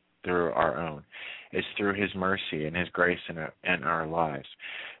 not through our own. It's through His mercy and His grace in our lives.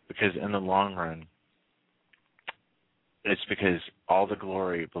 Because in the long run, it's because all the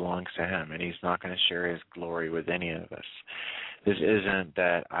glory belongs to Him, and He's not going to share His glory with any of us. This isn't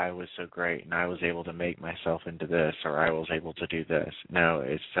that I was so great and I was able to make myself into this, or I was able to do this. No,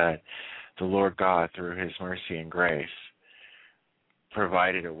 it's that the Lord God, through His mercy and grace,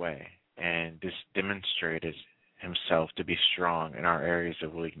 provided a way and just demonstrated Himself to be strong in our areas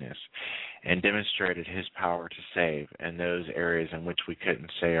of weakness, and demonstrated His power to save in those areas in which we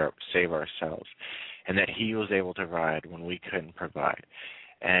couldn't save ourselves, and that He was able to provide when we couldn't provide.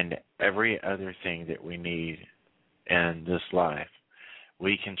 And every other thing that we need in this life,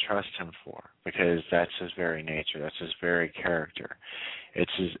 we can trust Him for, because that's His very nature, that's His very character.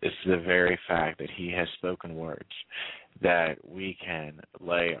 It's the very fact that He has spoken words that we can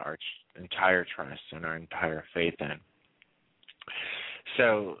lay our entire trust and our entire faith in.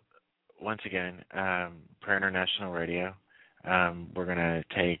 So, once again, Prayer International Radio, we're going to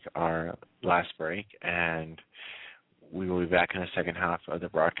take our last break, and we will be back in the second half of the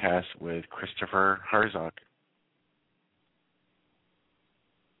broadcast with Christopher Herzog.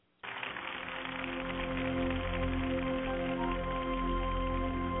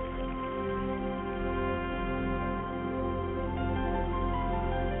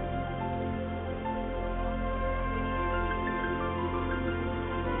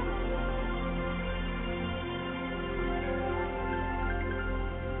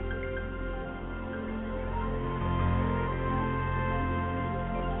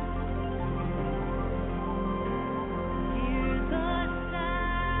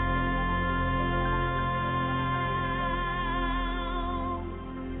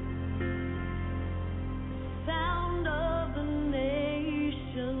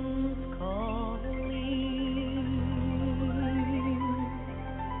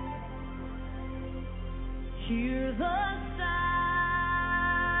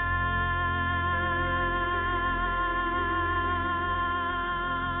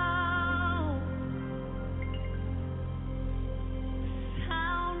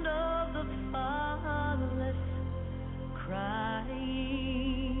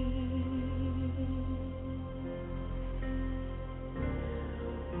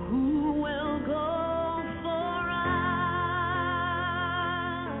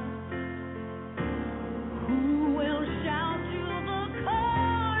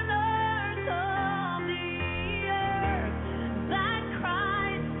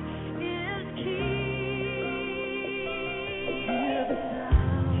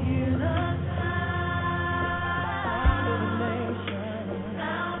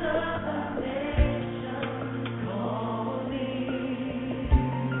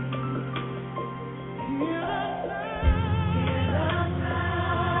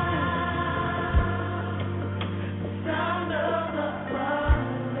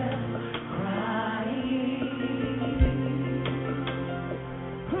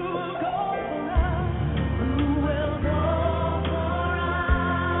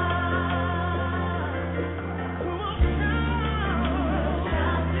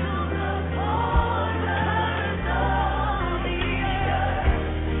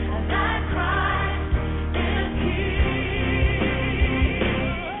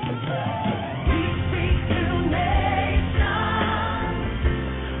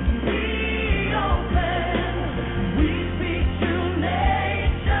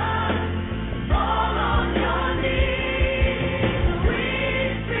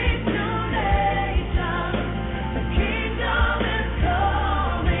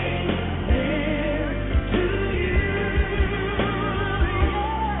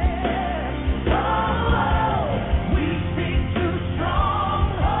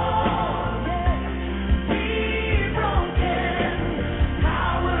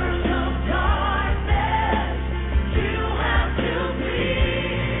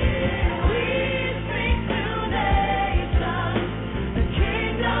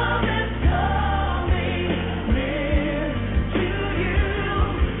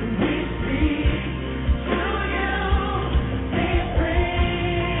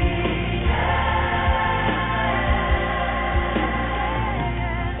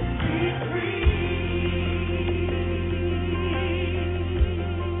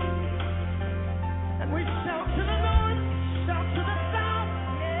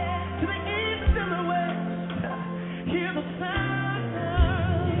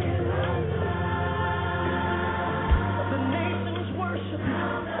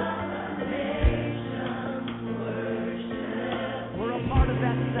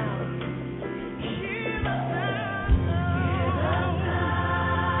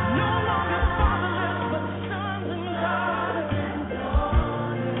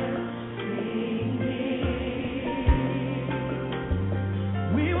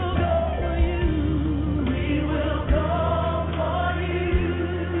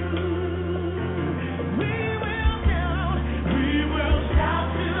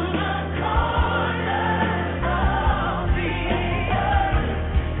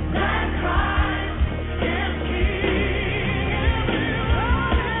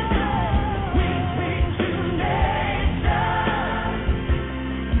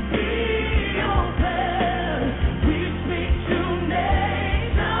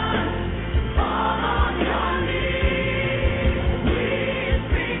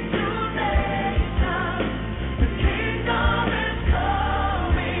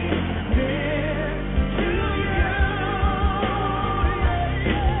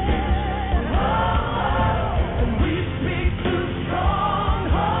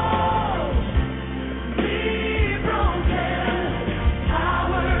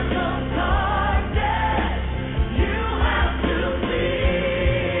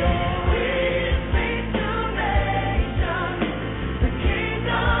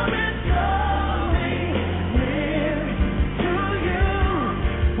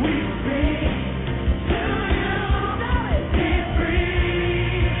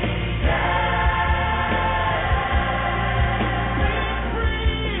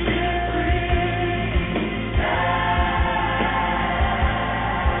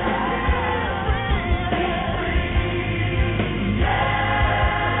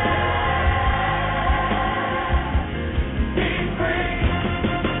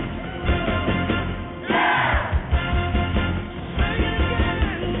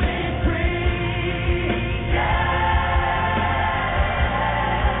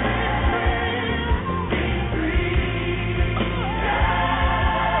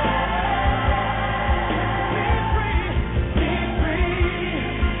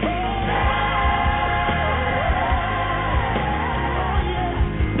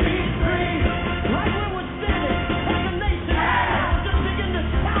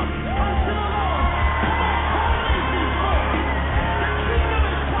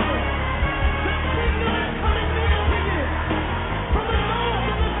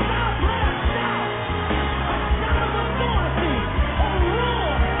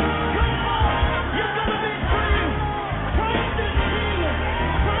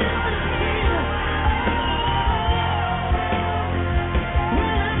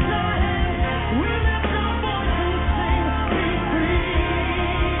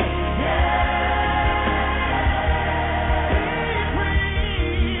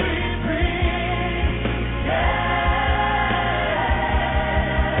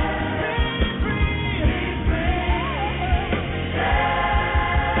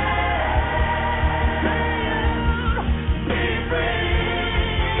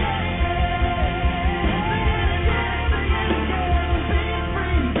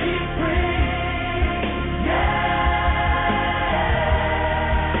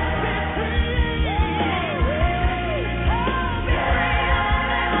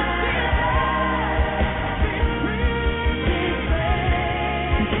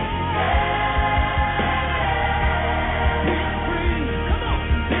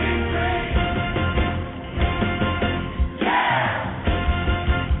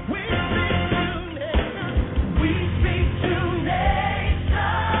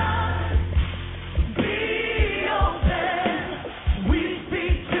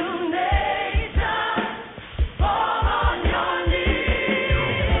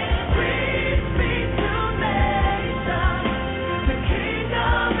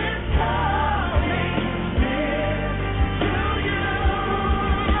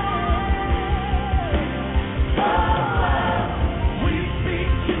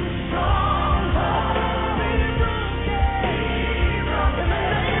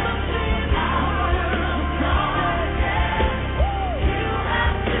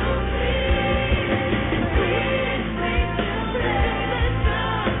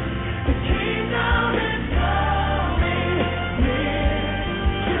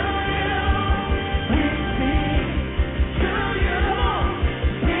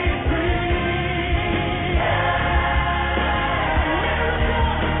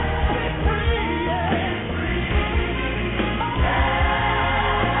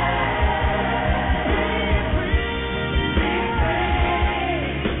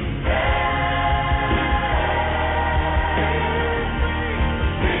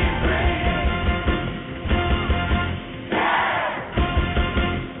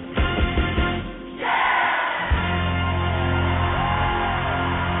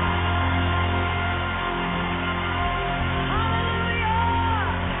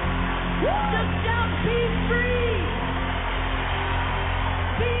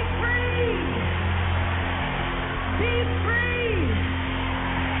 Be free. Be free.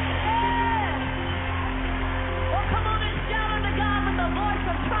 Yeah. Well, come on and shout unto God with the voice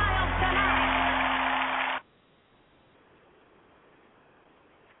of triumph tonight.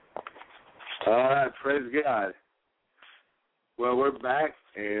 All right, praise God. Well, we're back,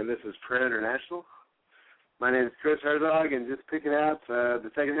 and this is Prayer International. My name is Chris Herzog, and just picking up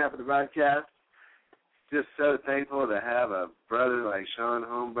the second half of the broadcast, just so thankful to have a brother like Shaun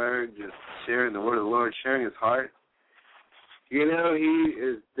Holmberg just sharing the word of the Lord, sharing his heart. You know, he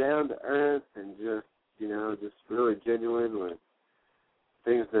is down to earth and just really genuine with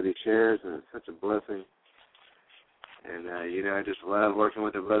things that he shares, and it's such a blessing. And, I just love working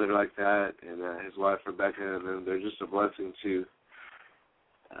with a brother like that, and his wife, Rebecca, and they're just a blessing to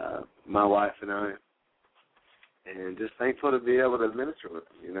my wife and I. And just thankful to be able to minister with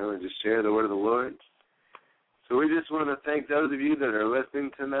them, and just share the word of the Lord. So we just want to thank those of you that are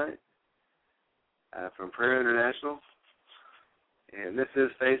listening tonight from Prayer International. And this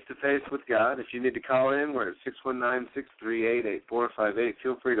is Face-to-Face with God. If you need to call in, we're at 619-638-8458.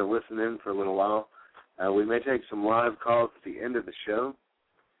 Feel free to listen in for a little while. We may take some live calls at the end of the show.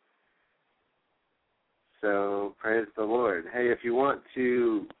 So praise the Lord. Hey, if you want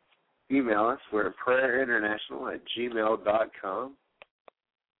to email us, we're at prayerinternational@gmail.com.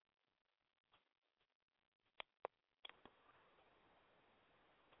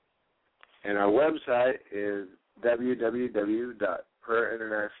 And our website is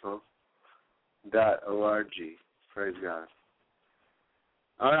www.prayerinternational.org. Praise God.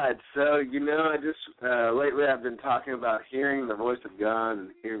 All right, so, I just, lately I've been talking about hearing the voice of God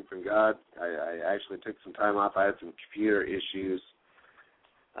and hearing from God. I actually took some time off. I had some computer issues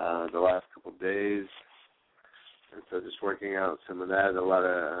the last couple of days, and so just working out some of that. A lot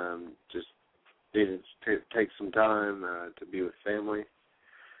of just needed to take some time to be with family.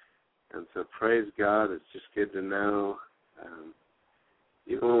 And so praise God, it's just good to know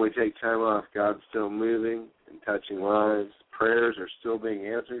even when we take time off, God's still moving and touching lives. Prayers are still being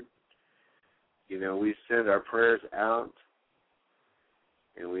answered. We send our prayers out,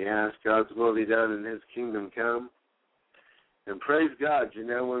 and we ask God's will be done and His kingdom come. And praise God,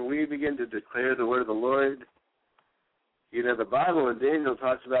 when we begin to declare the word of the Lord, the Bible in Daniel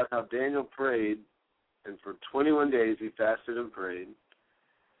talks about how Daniel prayed, and for 21 days he fasted and prayed.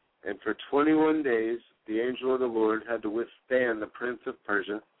 And for 21 days, the angel of the Lord had to withstand the prince of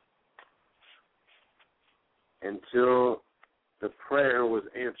Persia until the prayer was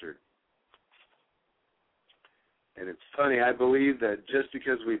answered. And it's funny, I believe that just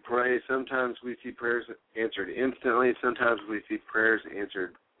because we pray, sometimes we see prayers answered instantly, sometimes we see prayers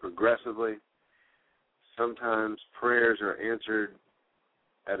answered progressively, sometimes prayers are answered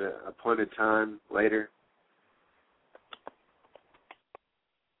at an appointed time later.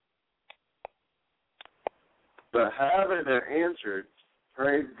 But however they're answered,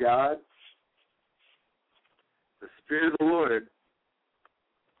 praise God, the Spirit of the Lord,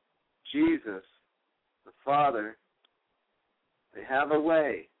 Jesus, the Father, they have a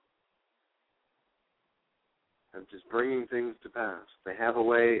way of just bringing things to pass. They have a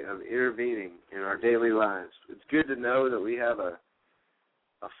way of intervening in our daily lives. It's good to know that we have a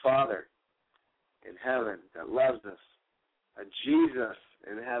Father in heaven that loves us, a Jesus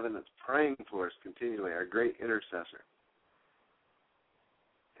in heaven that's praying for us continually, our great intercessor.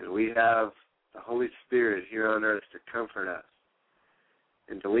 And we have the Holy Spirit here on earth to comfort us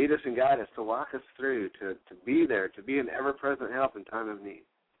and to lead us and guide us, to walk us through, to be there, to be an ever-present help in time of need.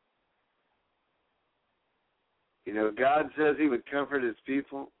 God says He would comfort His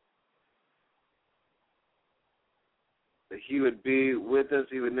people, that He would be with us,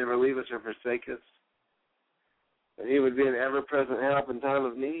 He would never leave us or forsake us, that He would be an ever-present help in time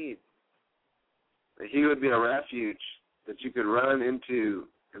of need, that He would be a refuge that you could run into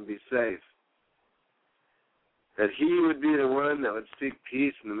and be safe, that He would be the one that would speak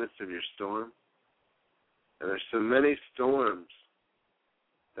peace in the midst of your storm. And there's so many storms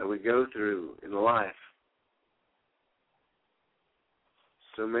that we go through in life,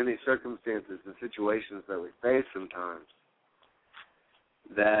 so many circumstances and situations that we face sometimes,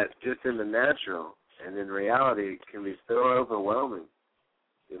 that just in the natural and in reality can be so overwhelming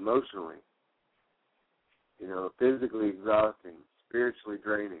emotionally, physically exhausting, spiritually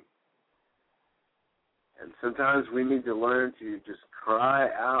draining. And sometimes we need to learn to just cry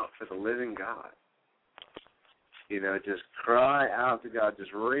out for the living God. Just cry out to God,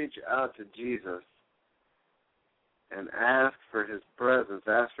 just reach out to Jesus and ask for His presence,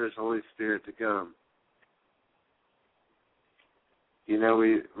 ask for His Holy Spirit to come. We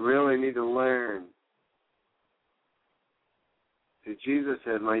really need to learn to See, Jesus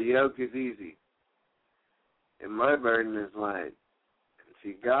said, my yoke is easy and my burden is light. And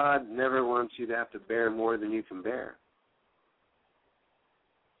see, God never wants you to have to bear more than you can bear.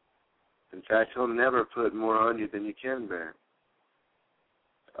 In fact, He'll never put more on you than you can bear.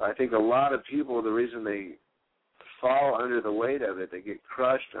 I think a lot of people, the reason they fall under the weight of it, they get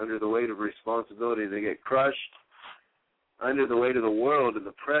crushed under the weight of responsibility, they get crushed under the weight of the world and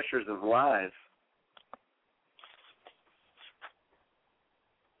the pressures of life.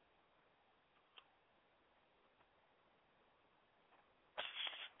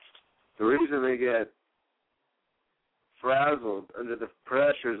 The reason they get frazzled under the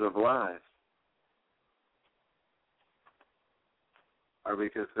pressures of life are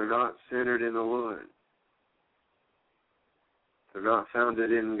because they're not centered in the Lord. They're not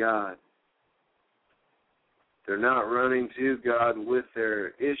founded in God. They're not running to God with their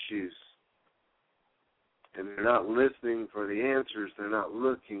issues. And they're not listening for the answers. They're not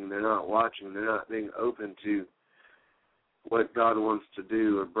looking. They're not watching. They're not being open to what God wants to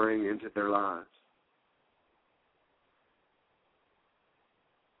do or bring into their lives.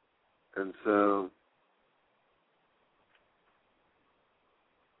 And so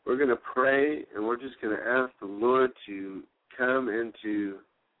we're going to pray, and we're just going to ask the Lord to come into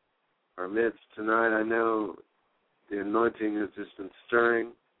our midst tonight. I know the anointing has just been stirring.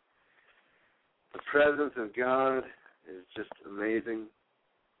 The presence of God is just amazing.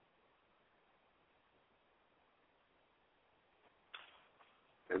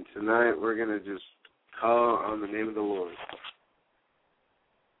 And tonight we're going to just call on the name of the Lord.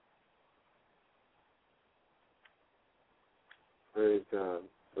 Praise God.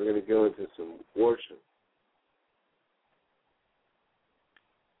 We're going to go into some worship.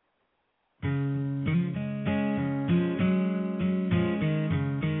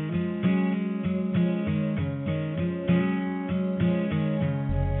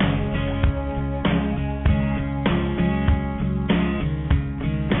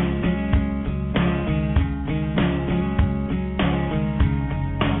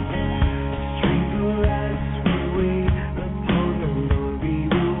 Upon the Lord we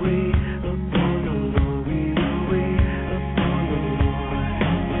will wait, upon the Lord.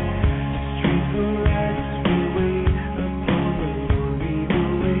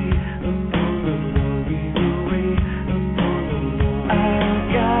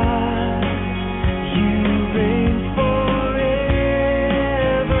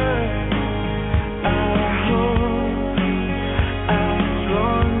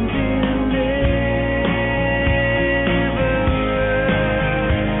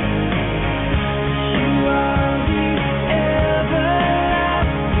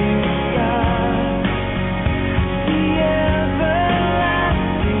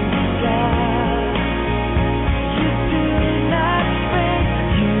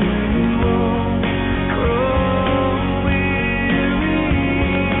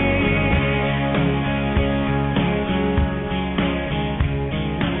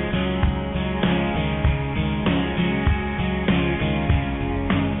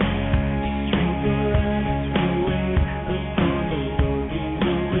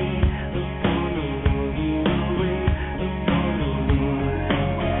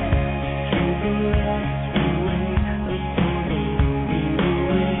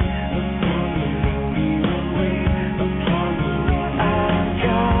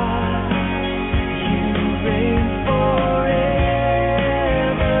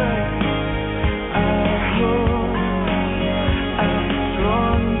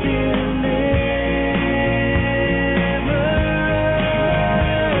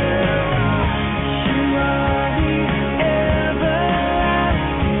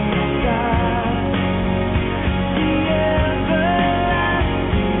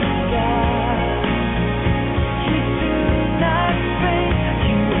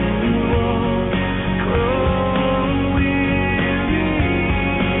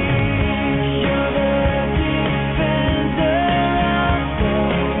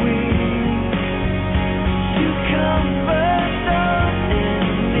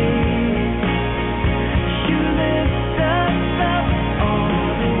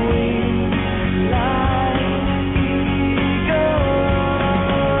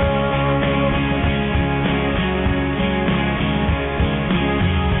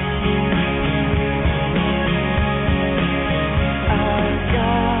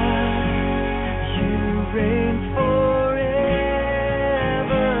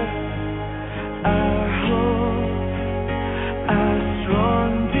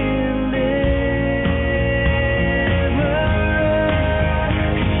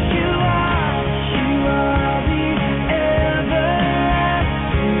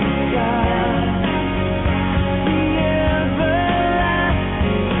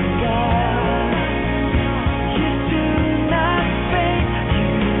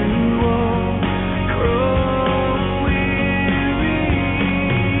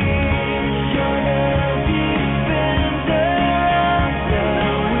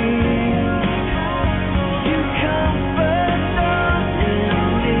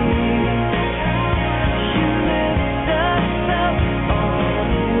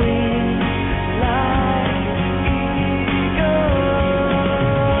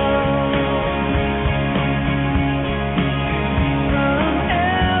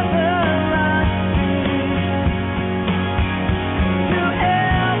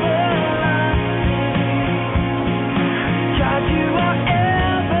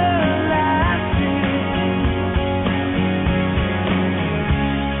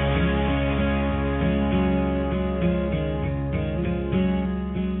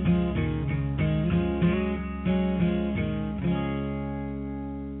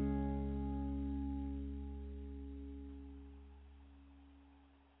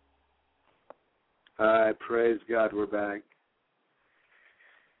 All right, praise God, we're back.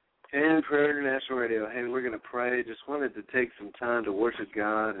 And Prayer International Radio. Hey, we're going to pray. Just wanted to take some time to worship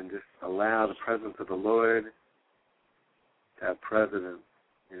God and just allow the presence of the Lord to have precedence,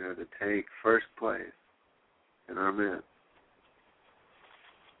 to take first place in our midst.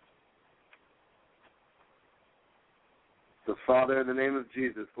 So, Father, in the name of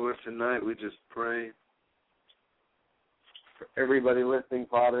Jesus, Lord, tonight we just pray for everybody listening,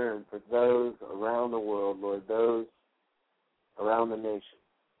 Father, and for those around the world, Lord, those around the nation,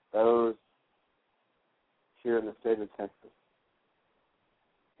 those here in the state of Texas,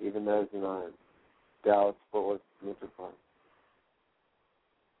 even those in our Dallas, Fort Worth, Metropolitan.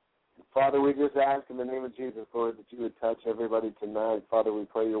 Father, we just ask in the name of Jesus, Lord, that you would touch everybody tonight. Father, we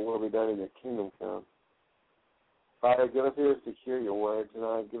pray your will be done in your kingdom come. Father, give us ears to hear your word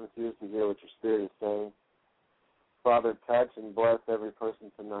tonight. Give us ears to hear what your Spirit is saying. Father, touch and bless every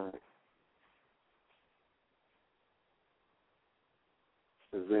person tonight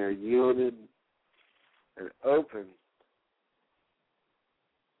as they are yielded and open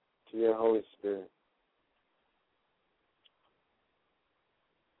to your Holy Spirit.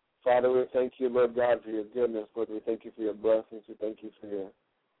 Father, we thank you, Lord God, for your goodness. Lord, we thank you for your blessings. We thank you for your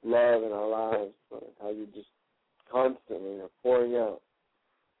love in our lives, Lord, how you just constantly are pouring out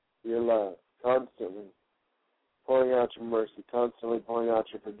your love, constantly pouring out your mercy, constantly pouring out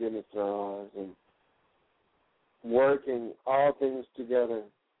your forgiveness in our lives, and working all things together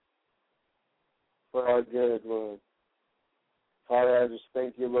for our good, Lord. Father, I just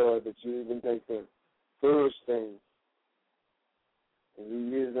thank you, Lord, that you even take the foolish things and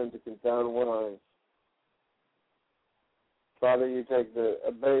you use them to confound wise. Father, you take the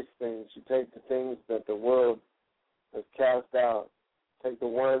base things, you take the things that the world has cast out, take the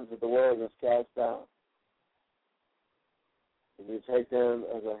ones that the world has cast out, and you take them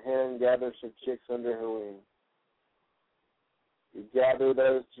as a hen gathers her chicks under her wing. You gather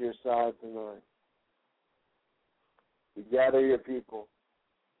those to your side tonight. You gather your people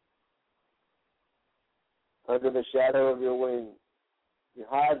under the shadow of your wing. You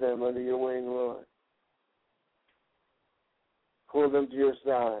hide them under your wing, Lord. Pull them to your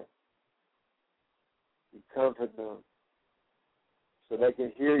side. You comfort them so they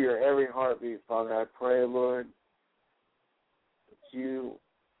can hear your every heartbeat, Father. I pray, Lord, that you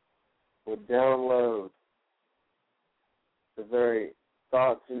would download the very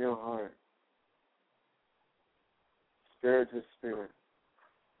thoughts in your heart, spirit to spirit,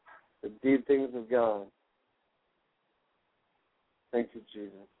 the deep things of God. Thank you,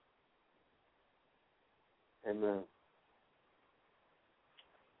 Jesus. Amen.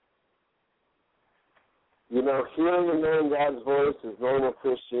 Hearing and knowing God's voice is normal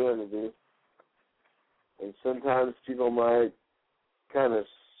Christianity, and sometimes people might kind of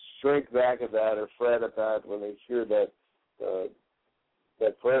shrink back at that or fret at that when they hear that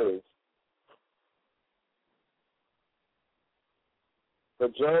phrase.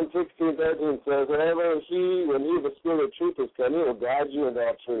 But John 16:13 says, whenever when he, the Spirit of truth, is come, he will guide you into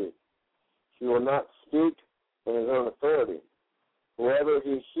all truth. He will not speak in his own authority. Whoever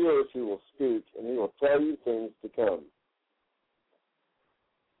he hears, he will speak, and he will tell you things to come.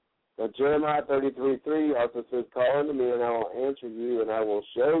 Now, Jeremiah 33:3 also says, call unto me, and I will answer you, and I will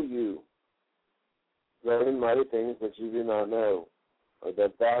show you great and mighty things that you do not know, or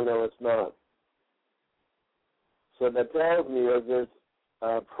that thou knowest not. So that tells me that this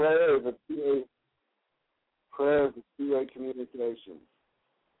prayer is a two-way communication.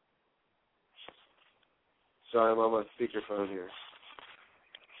 Sorry, I'm on my speakerphone here.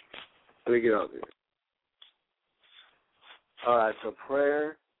 Let me get out here. All right, so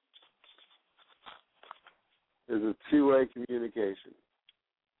prayer is a two-way communication.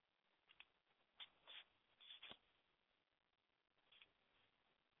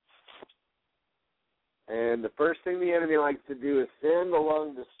 And the first thing the enemy likes to do is send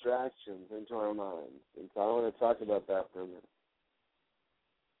along distractions into our minds. And so I want to talk about that for a minute.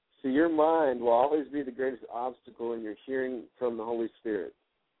 So your mind will always be the greatest obstacle in your hearing from the Holy Spirit.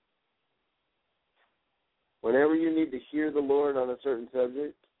 Whenever you need to hear the Lord on a certain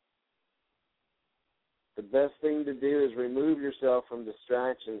subject, the best thing to do is remove yourself from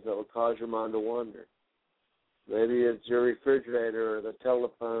distractions that will cause your mind to wander. Maybe it's your refrigerator or the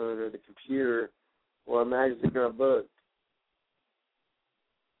telephone or the computer or a magazine or a book.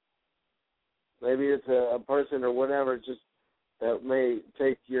 Maybe it's a person or whatever just that may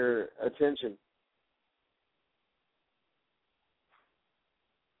take your attention.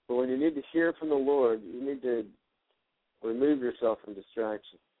 But when you need to hear from the Lord, you need to remove yourself from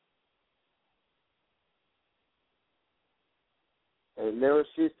distraction. And it never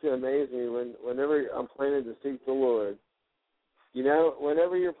ceases to amaze me whenever I'm planning to seek the Lord. You know,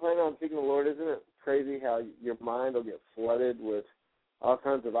 whenever you're planning on seeking the Lord, isn't it crazy how your mind will get flooded with all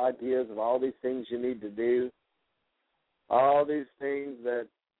kinds of ideas of all these things you need to do, all these things that,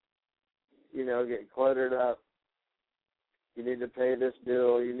 you know, get cluttered up. You need to pay this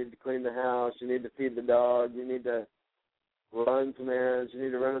bill, you need to clean the house, you need to feed the dog, you need to run some errands, you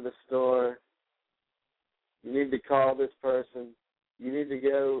need to run to the store, you need to call this person, you need to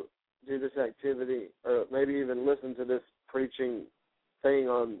go do this activity, or maybe even listen to this preaching thing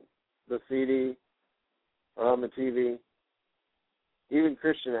on the CD or on the TV. Even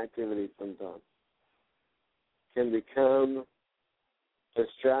Christian activities sometimes can become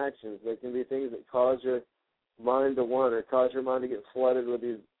distractions. They can be things that cause your mind to wander, cause your mind to get flooded with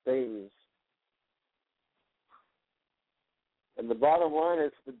these things. And the bottom line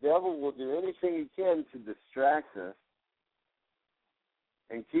is the devil will do anything he can to distract us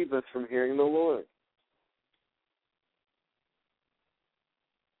and keep us from hearing the Lord.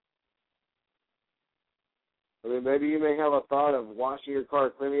 I mean, maybe you may have a thought of washing your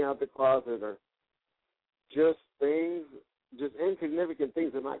car, cleaning out the closet, or just things, just insignificant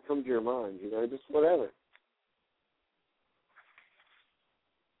things that might come to your mind, you know, just whatever.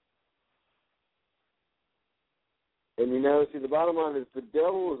 And, you know, see, the bottom line is the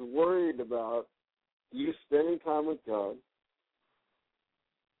devil is worried about you spending time with God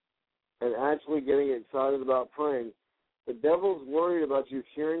and actually getting excited about praying. The devil's worried about you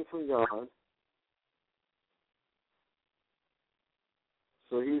hearing from God.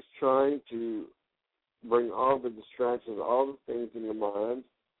 So he's trying to bring all the distractions, all the things in your mind,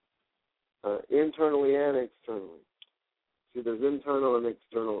 internally and externally. See, there's internal and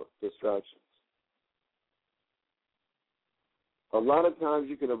external distractions. A lot of times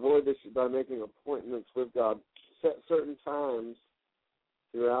you can avoid this by making appointments with God. Set certain times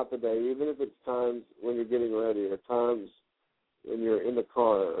throughout the day, even if it's times when you're getting ready, or times when you're in the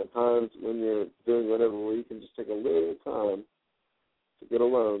car, or times when you're doing whatever, where you can just take a little time to get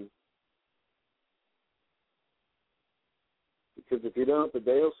alone. Because if you don't, the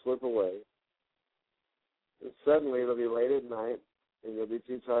day will slip away. And suddenly it'll be late at night, and you'll be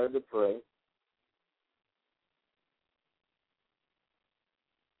too tired to pray.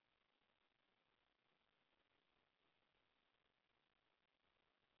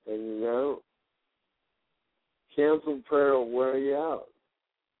 And, you know, canceled prayer will wear you out.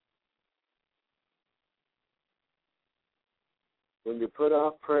 When you put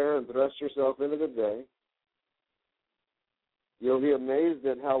off prayer and thrust yourself into the day, you'll be amazed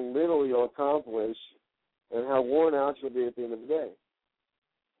at how little you'll accomplish and how worn out you'll be at the end of the day.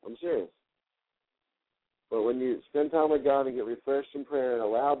 I'm serious. But when you spend time with God and get refreshed in prayer and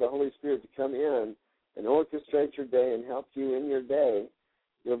allow the Holy Spirit to come in and orchestrate your day and help you in your day,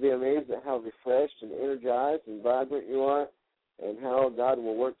 you'll be amazed at how refreshed and energized and vibrant you are, and how God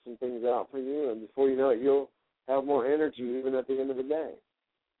will work some things out for you. And before you know it, you'll have more energy even at the end of the day.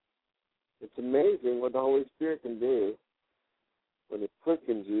 It's amazing what the Holy Spirit can do when it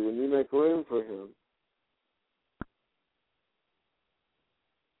quickens you, when you make room for Him.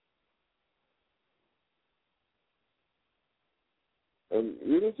 And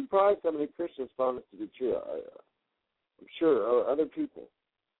you'd be surprised how many Christians found it to be true. I'm sure, or other people.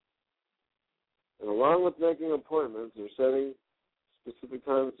 And along with making appointments or setting specific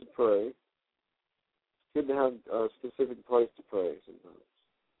times to pray, it's good to have a specific place to pray sometimes.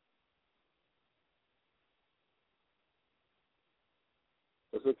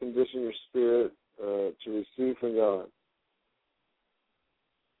 This will condition your spirit to receive from God.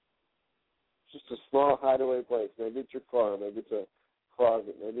 Just a small hideaway place. Maybe it's your car, maybe it's a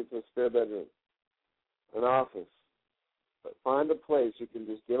closet, maybe it's a spare bedroom, an office. But find a place you can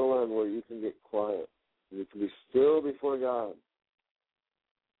just get alone where you can get quiet. You can be still before God.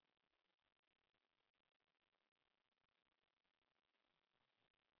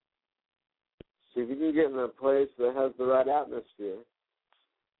 See, if you can get in a place that has the right atmosphere,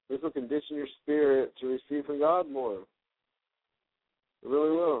 this will condition your spirit to receive from God more. It really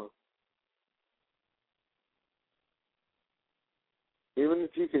will. Even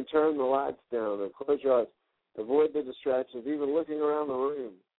if you can turn the lights down or close your eyes, avoid the distractions, even looking around the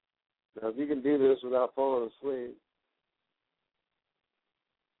room. Now, if you can do this without falling asleep.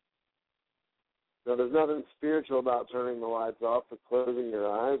 Now, there's nothing spiritual about turning the lights off or closing your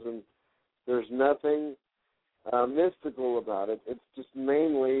eyes, and there's nothing mystical about it. It's just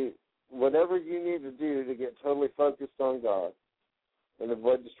mainly whatever you need to do to get totally focused on God and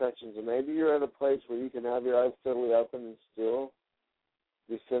avoid distractions. And maybe you're at a place where you can have your eyes totally open and still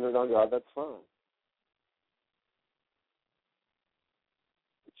be centered on God. That's fine.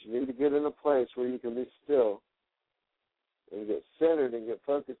 You need to get in a place where you can be still and get centered and get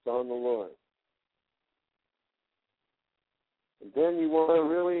focused on the Lord. And then you want to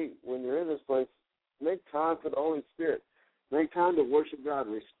really, when you're in this place, make time for the Holy Spirit. Make time to worship God.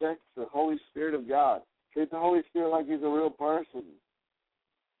 Respect the Holy Spirit of God. Treat the Holy Spirit like He's a real person.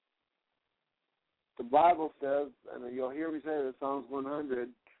 The Bible says, and you'll hear me say this, Psalms 100,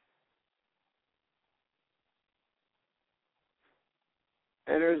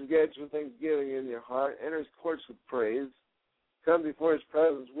 enter His gates with thanksgiving in your heart. Enter His courts with praise. Come before His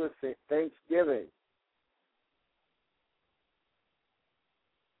presence with thanksgiving.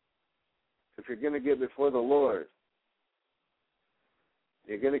 If you're going to get before the Lord,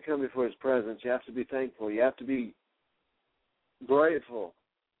 you're going to come before His presence. You have to be thankful. You have to be grateful.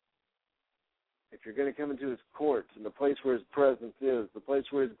 If you're going to come into His courts and the place where His presence is, the place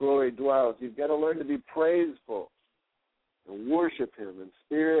where His glory dwells, you've got to learn to be praiseful and worship Him in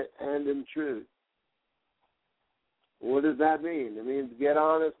spirit and in truth. What does that mean? It means get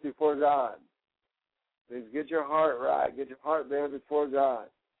honest before God. It means get your heart right. Get your heart there before God.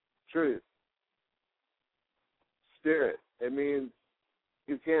 Truth. Spirit. It means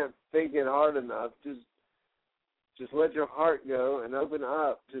you can't think it hard enough. Just let your heart go and open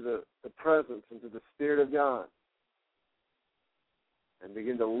up to the presence and to the Spirit of God. And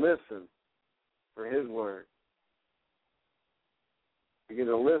begin to listen for His word. Begin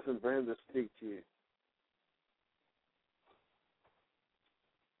to listen for Him to speak to you.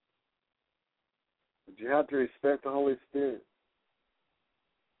 But you have to respect the Holy Spirit.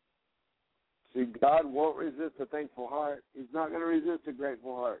 See, God won't resist a thankful heart. He's not going to resist a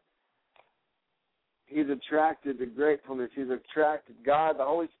grateful heart. He's attracted to gratefulness. He's attracted. God, the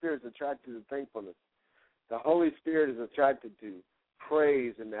Holy Spirit, is attracted to thankfulness. The Holy Spirit is attracted to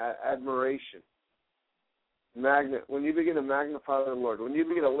praise and admiration. When you begin to magnify the Lord, when you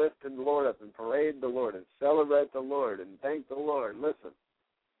begin to lift the Lord up and parade the Lord and celebrate the Lord and thank the Lord, listen,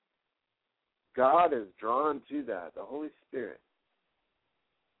 God is drawn to that. The Holy Spirit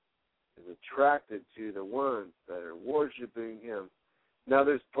is attracted to the ones that are worshiping Him. Now,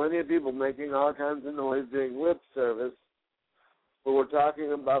 there's plenty of people making all kinds of noise, doing lip service, but we're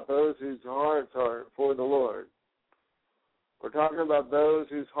talking about those whose hearts are for the Lord. We're talking about those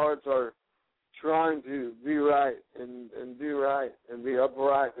whose hearts are trying to be right and do right and be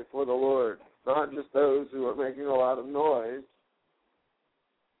upright before the Lord, not just those who are making a lot of noise.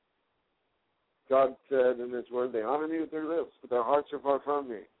 God said in His word, they honor me with their lips, but their hearts are far from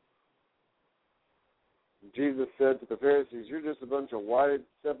me. Jesus said to the Pharisees, you're just a bunch of whited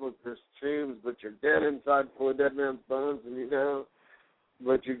sepulchres, tombs, but you're dead inside, full of dead man's bones, and you know,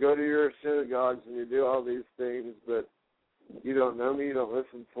 but you go to your synagogues and you do all these things, but you don't know me, you don't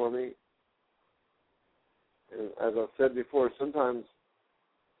listen for me. And as I've said before, sometimes,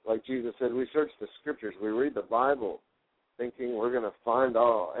 like Jesus said, we search the Scriptures, we read the Bible, thinking we're going to find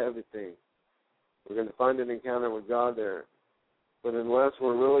everything. We're going to find an encounter with God there. But unless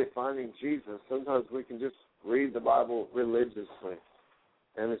we're really finding Jesus, sometimes we can just read the Bible religiously.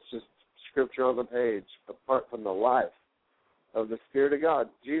 And it's just Scripture on the page, apart from the life of the Spirit of God.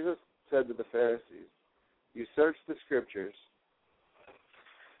 Jesus said to the Pharisees, you search the Scriptures.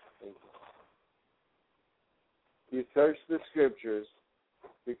 You search the Scriptures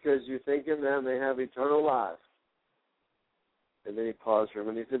because you think in them they have eternal life. And then he paused for him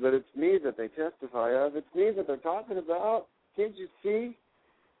and he said, but it's me that they testify of. It's me that they're talking about. Can't you see?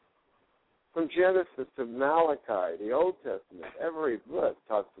 From Genesis to Malachi, the Old Testament, every book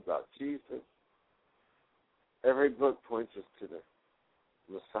talks about Jesus. Every book points us to the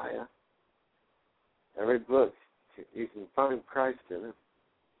Messiah. Every book, you can find Christ in it.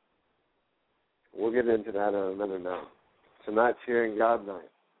 We'll get into that on another night. Tonight's hearing God night.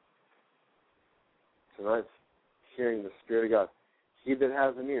 Tonight's hearing the Spirit of God. He that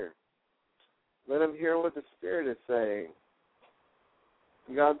has an ear, let him hear what the Spirit is saying.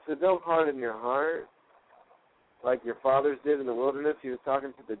 God said, don't harden your heart like your fathers did in the wilderness. He was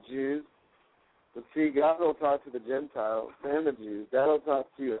talking to the Jews. But see, God will talk to the Gentiles and the Jews. God will talk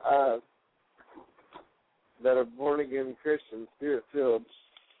to us that are born-again Christians, Spirit-filled,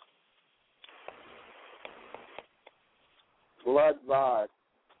 blood-bought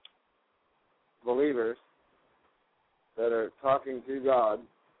believers that are talking to God.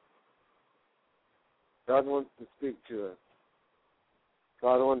 God wants to speak to us.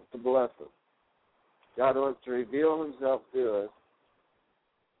 God wants to bless us. God wants to reveal Himself to us.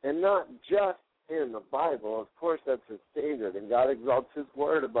 And not just in the Bible. Of course, that's His standard, and God exalts His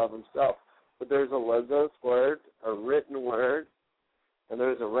word above Himself. But there's a logos word, a written word, and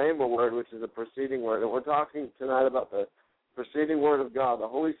there's a rhema word, which is a preceding word. And we're talking tonight about the preceding word of God, the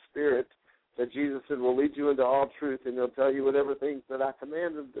Holy Spirit that Jesus said will lead you into all truth, and he'll tell you whatever things that I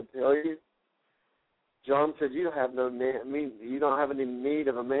command him to tell you. John said you don't have any need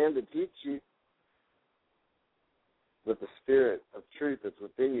of a man to teach you, but the Spirit of truth that's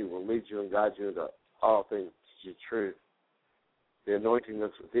within you will lead you and guide you into all things to truth. The anointing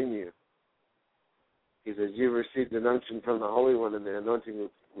that's within you. He says, you've received an unction from the Holy One, and the anointing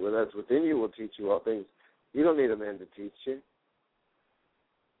that's within you will teach you all things. You don't need a man to teach you.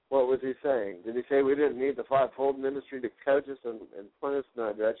 What was he saying? Did he say we didn't need the fivefold ministry to coach us and point us in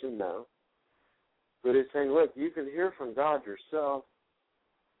that direction? No. But he's saying, look, you can hear from God yourself.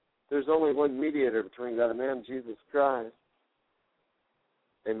 There's only one mediator between God and man, Jesus Christ.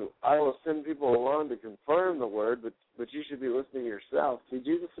 And I will send people along to confirm the word, but you should be listening yourself. See,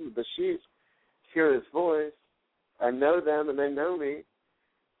 Jesus said, the sheep hear his voice. I know them, and they know me,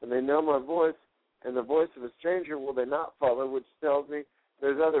 and they know my voice, and the voice of a stranger will they not follow, which tells me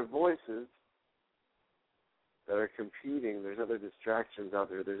there's other voices that are competing. There's other distractions out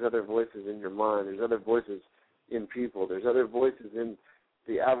there. There's other voices in your mind. There's other voices in people. There's other voices in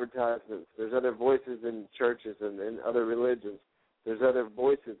the advertisements. There's other voices in churches and in other religions. There's other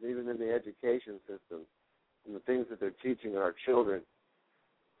voices even in the education system and the things that they're teaching our children,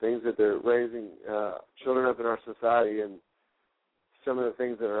 things that they're raising children up in our society, and some of the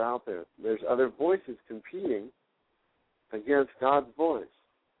things that are out there. There's other voices competing against God's voice.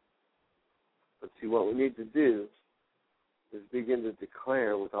 But see, what we need to do is begin to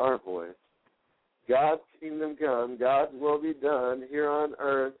declare with our voice, God's kingdom come, God's will be done here on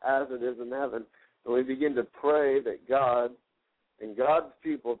earth as it is in heaven. And we begin to pray that God and God's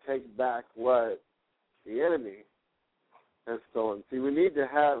people take back what the enemy has stolen. See, we need to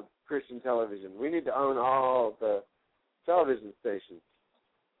have Christian television. We need to own all the television stations.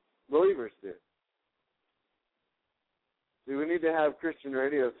 Believers do. See, we need to have Christian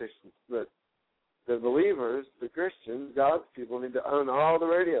radio stations, but the believers, the Christians, God's people need to own all the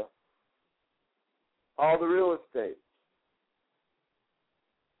radio, all the real estate.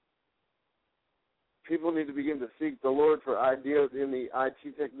 People need to begin to seek the Lord for ideas in the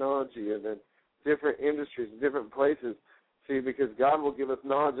IT technology and in different industries, different places. See, because God will give us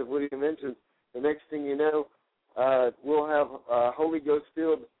knowledge of what he mentions. The next thing you know, we'll have Holy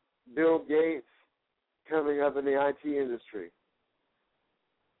Ghost-filled Bill Gates coming up in the IT industry.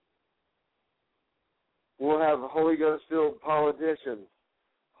 We'll have Holy Ghost-filled politicians,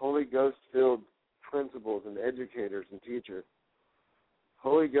 Holy Ghost-filled principals and educators and teachers,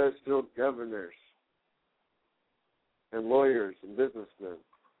 Holy Ghost-filled governors and lawyers and businessmen,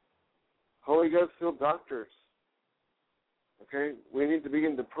 Holy Ghost-filled doctors. Okay? We need to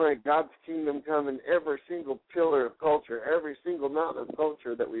begin to pray God's kingdom come in every single pillar of culture, every single mountain of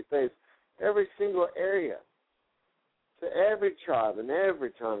culture that we face, every single area. To every tribe and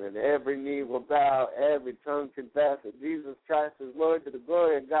every tongue and every knee will bow, every tongue confess that Jesus Christ is Lord, to the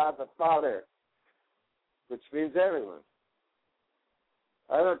glory of God the Father, which means everyone.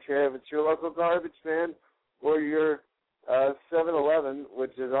 I don't care if it's your local garbage man or your 7-Eleven,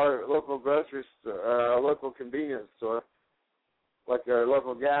 which is our local grocery store, our local convenience store, like our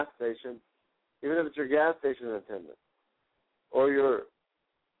local gas station, even if it's your gas station attendant, or your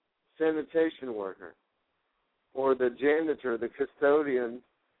sanitation worker, or the janitor, the custodian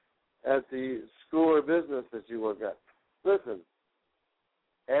at the school or business that you work at. Listen,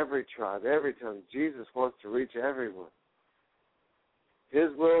 every tribe, every tongue, Jesus wants to reach everyone. His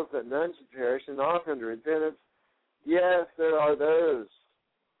will is that none should perish and all come to repentance. Yes, there are those.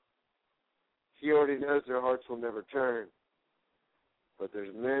 He already knows their hearts will never turn. But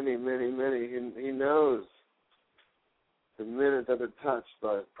there's many, many, many. He knows the minute that they're touched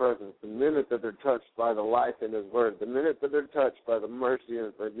by his presence, the minute that they're touched by the life in his word, the minute that they're touched by the mercy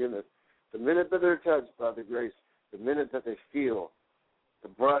and forgiveness, the minute that they're touched by the grace, the minute that they feel the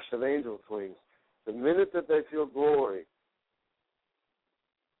brush of angels' wings, the minute that they feel glory,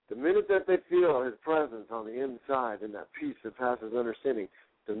 the minute that they feel his presence on the inside and that peace that passes understanding,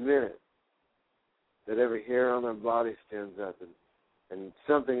 the minute that every hair on their body stands up and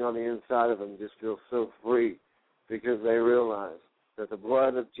something on the inside of them just feels so free, because they realize that the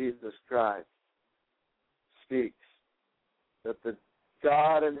blood of Jesus Christ speaks, that the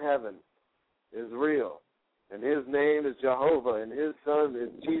God in heaven is real, and his name is Jehovah, and his son is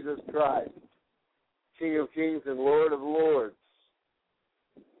Jesus Christ, King of kings and Lord of lords.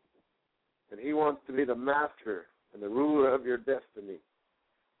 And he wants to be the master and the ruler of your destiny.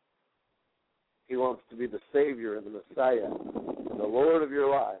 He wants to be the Savior and the Messiah and the Lord of your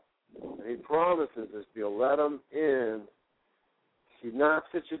life. And he promises if you'll let him in, he knocks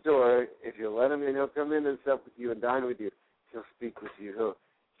at your door. If you'll let him in, he'll come in and sup with you and dine with you. He'll speak with you.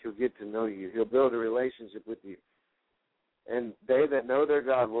 He'll get to know you. He'll build a relationship with you. And they that know their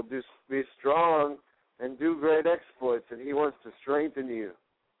God will be strong and do great exploits, and he wants to strengthen you.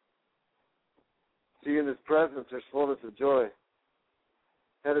 See, in his presence there's fullness of joy.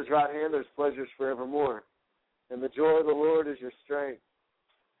 At his right hand there's pleasures forevermore. And the joy of the Lord is your strength.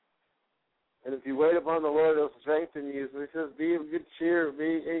 And if you wait upon the Lord, he'll strengthen you. So he says, be of good cheer,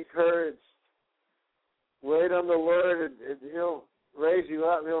 be encouraged. Wait on the Lord, and he'll raise you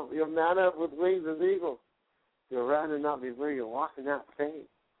up. He'll mount up with wings as eagles. You'll run and not be weary. You'll walk and not faint.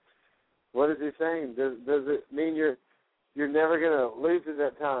 What is he saying? Does it mean you're never going to lose it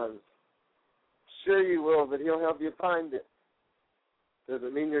at times? Sure you will, but he'll help you find it. Does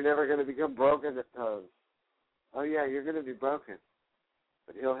it mean you're never going to become broken at times? Oh, yeah, you're going to be broken,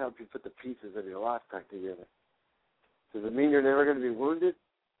 but he'll help you put the pieces of your life back together. Does it mean you're never going to be wounded?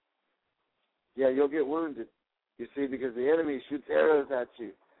 Yeah, you'll get wounded, you see, because the enemy shoots arrows at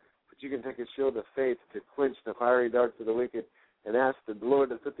you. But you can take a shield of faith to quench the fiery darts of the wicked and ask the Lord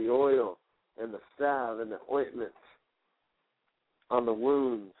to put the oil and the salve and the ointment on the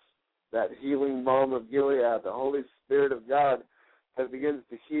wounds, that healing balm of Gilead, the Holy Spirit of God that begins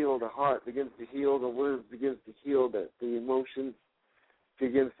to heal the heart, begins to heal the wounds, begins to heal the emotions,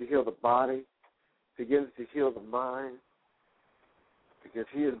 begins to heal the body, begins to heal the mind. Because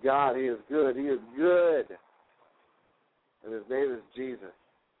he is God, he is good, he is good. And his name is Jesus.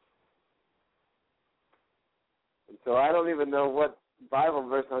 And so I don't even know what Bible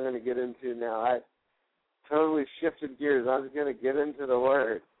verse I'm going to get into now. I totally shifted gears. I was going to get into the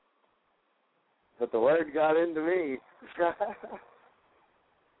Word. But the Word got into me.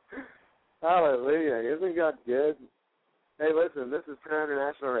 Hallelujah. Isn't God good? Hey, listen, this is Prayer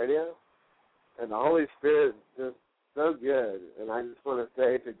International Radio, and the Holy Spirit is just so good. And I just want to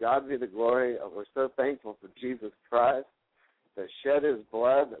say, to God be the glory. We're so thankful for Jesus Christ that shed his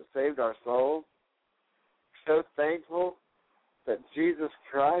blood, that saved our souls. So thankful that Jesus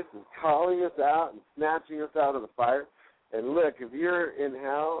Christ is calling us out and snatching us out of the fire. And look, if you're in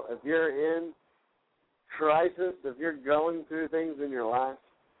hell, if you're in crisis, if you're going through things in your life,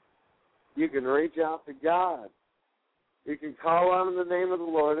 you can reach out to God. You can call on the name of the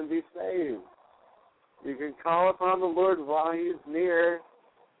Lord and be saved. You can call upon the Lord while he's near.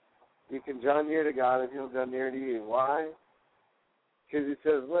 You can draw near to God and he'll draw near to you. Why? Because he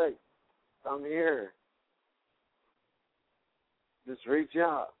says, look, I'm here. Just reach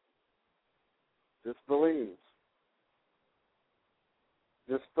out. Just believe.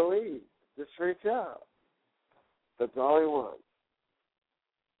 Just believe. Just reach out. That's all he wants.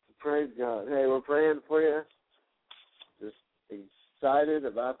 So praise God. Hey, we're praying for you. Just excited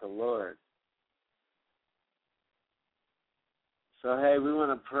about the Lord. So, hey, we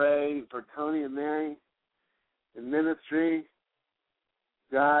want to pray for Tony and Mary in ministry.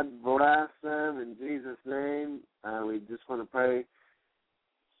 God bless them in Jesus' name. We just want to pray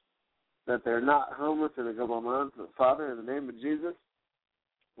that they're not homeless in a couple of months. But Father, in the name of Jesus,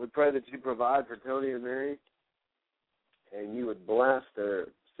 we pray that you provide for Tony and Mary and you would bless their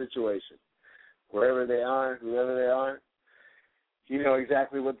situation. Wherever they are, whoever they are, you know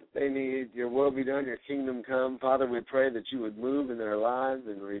exactly what they need. Your will be done, your kingdom come. Father, we pray that you would move in their lives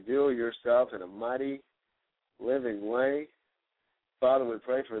and reveal yourself in a mighty, living way. Father, we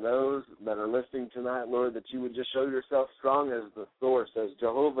pray for those that are listening tonight, Lord, that you would just show yourself strong as the source, as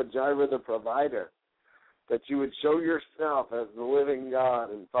Jehovah Jireh, the provider, that you would show yourself as the living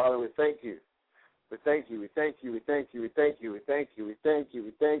God. And, Father, we thank you. We thank you, we thank you, we thank you, we thank you, we thank you, we thank you,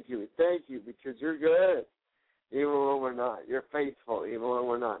 we thank you, we thank you, because you're good, even when we're not. You're faithful, even when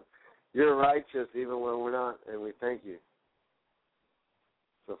we're not. You're righteous, even when we're not, and we thank you.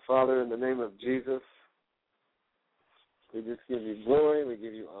 So, Father, in the name of Jesus, we just give you glory, we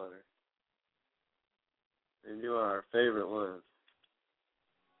give you honor. And you are our favorite one.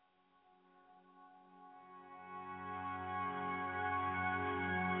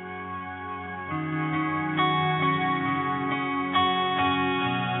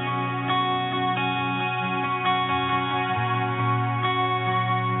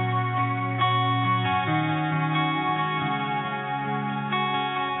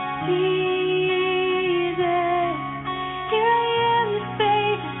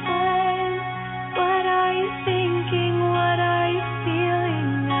 What are you thinking? What are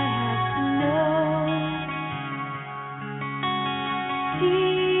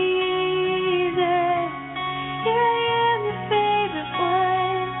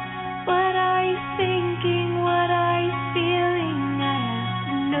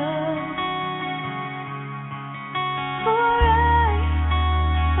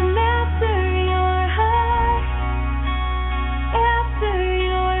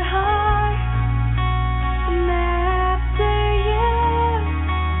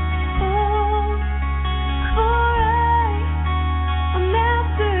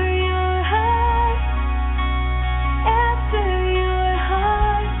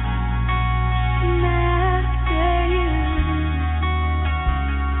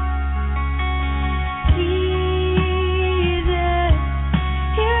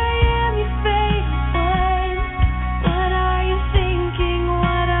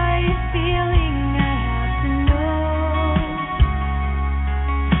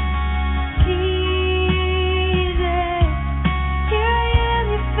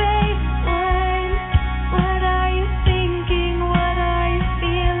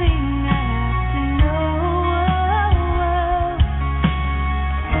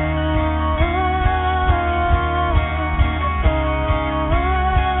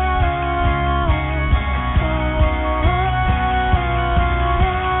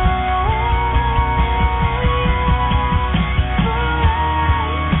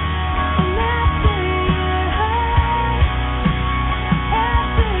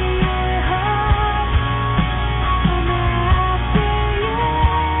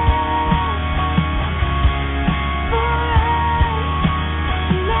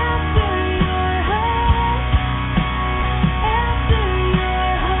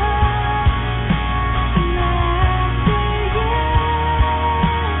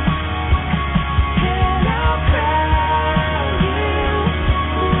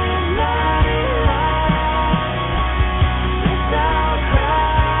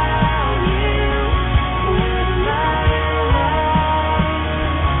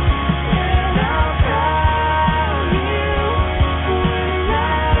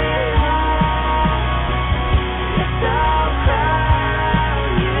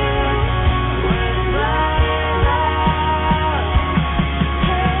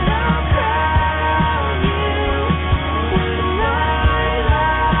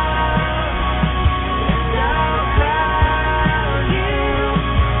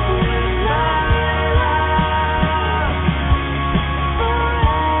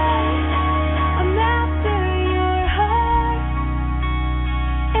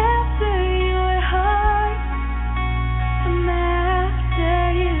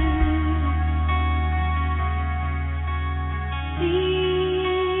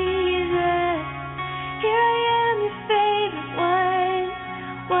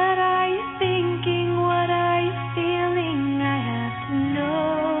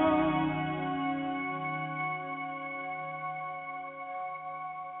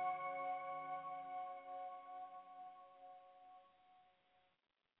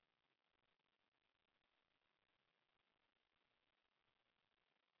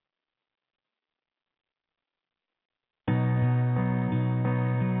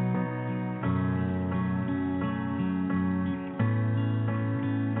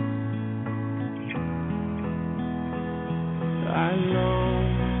I long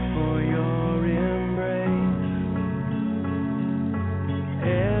for your embrace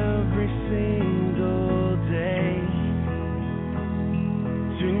every single day,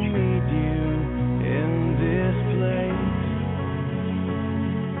 to meet you in this place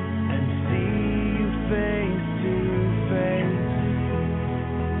and see you face to face.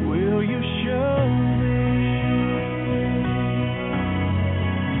 Will you show me?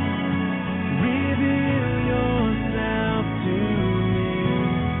 Reveal yourself to me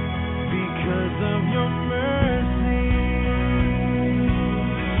because of your mercy.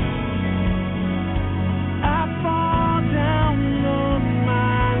 I fall down on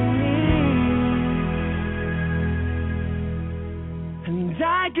my knees, and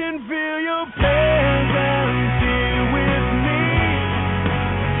I can feel your presence here with me.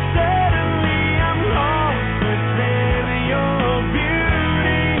 Suddenly I'm lost within your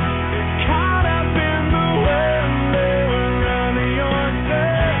beauty, caught up in the wonder of your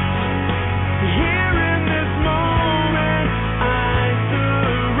touch. Here in this moment, I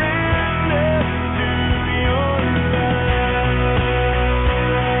surrender to your love.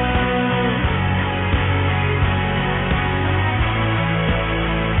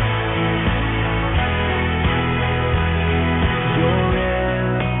 You're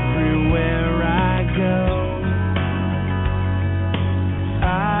everywhere I go. I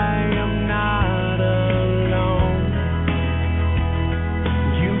am not alone.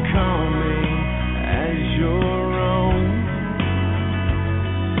 You call me as your own,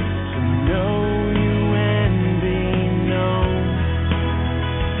 to know you and be known.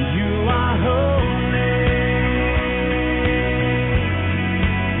 You are holy,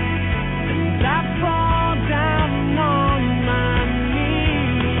 and I fall down on my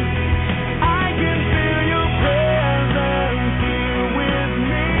knees. I can feel your presence here with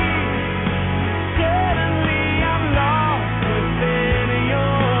me. Suddenly I'm lost within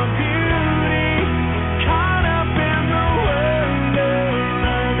your beauty, caught up in the wonder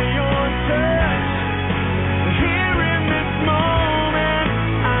of your touch. Here in this moment,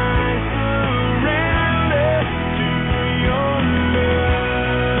 I surrender to your love.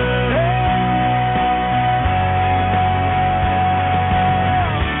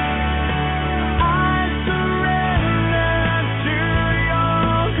 I surrender to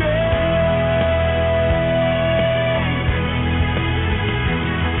your grace.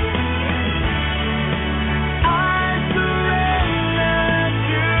 I surrender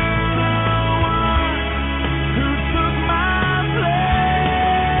to the one who took my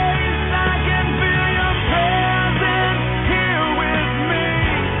place. I can feel your presence here with me.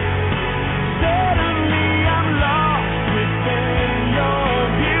 Suddenly I'm lost within your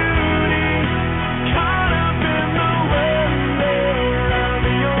beauty, caught up in the wonder of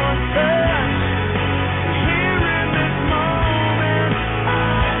your touch. Here in this moment, I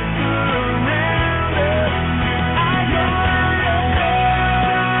surrender. I can feel your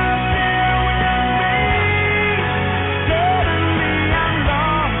presence here with me. Suddenly I'm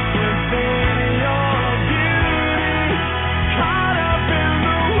lost within your beauty, caught up in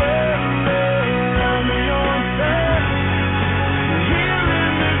the wonder of your touch. Here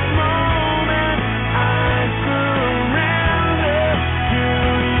in this moment, I surrender to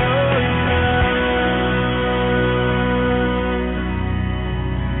your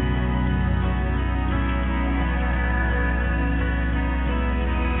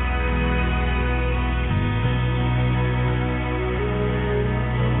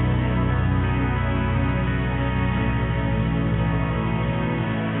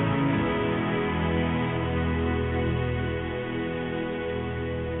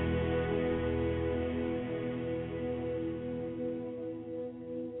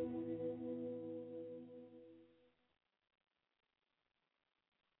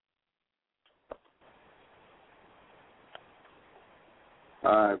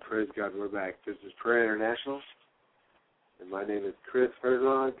All right, praise God, we're back. This is Prayer International, and my name is Chris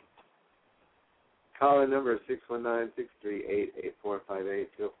Herzog. Call-in number is 619-638-8458.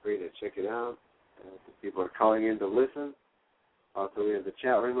 Feel free to check it out. People are calling in to listen. Also, we have the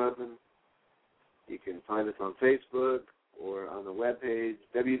chat room open. You can find us on Facebook or on the webpage,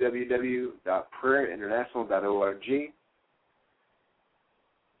 www.prayerinternational.org.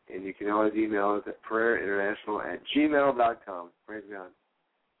 And you can always email us at prayerinternational@gmail.com. Praise God.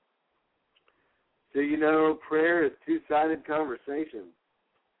 So, prayer is two-sided conversation.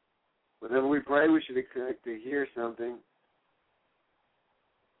 Whenever we pray, we should expect to hear something.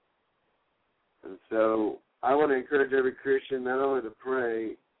 And so I want to encourage every Christian not only to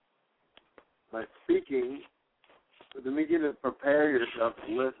pray by speaking, but to begin to prepare yourself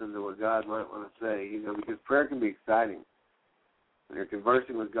to listen to what God might want to say, because prayer can be exciting. when you're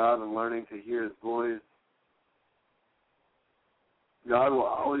conversing with God and learning to hear His voice, God will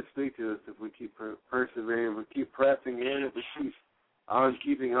always speak to us if we keep persevering, if we keep pressing in, if we keep on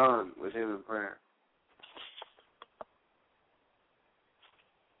keeping on with Him in prayer.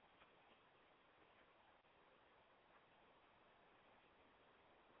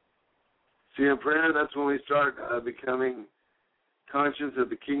 See, in prayer, that's when we start becoming conscious of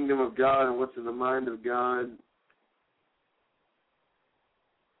the kingdom of God and what's in the mind of God.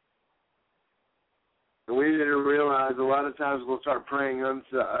 And we need to realize a lot of times we'll start praying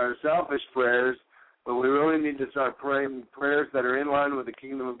our selfish prayers, but we really need to start praying prayers that are in line with the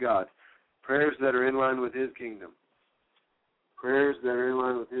kingdom of God, prayers that are in line with His kingdom, prayers that are in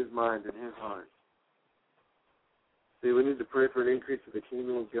line with His mind and His heart. See, we need to pray for an increase of the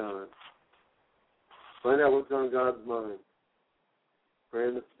kingdom of God. Find out what's on God's mind. Pray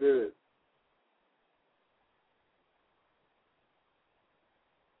in the Spirit.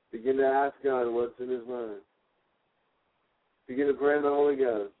 Begin to ask God what's in His mind. Begin to pray in the Holy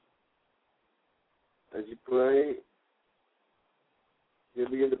Ghost. As you pray, you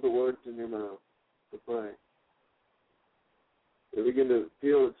begin to put words in your mouth to pray. You begin to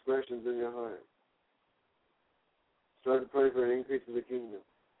feel expressions in your heart. Start to pray for an increase of the kingdom.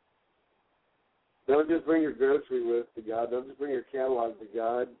 Don't just bring your grocery list to God. Don't just bring your catalog to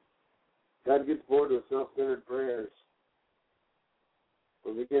God. God gets bored with self-centered prayers.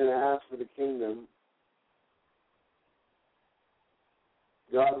 When we begin to ask for the kingdom,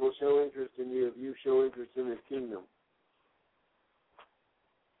 God will show interest in you if you show interest in His kingdom.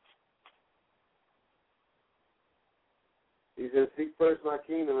 He says, seek first my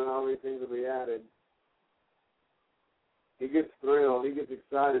kingdom and all these things will be added. He gets thrilled. He gets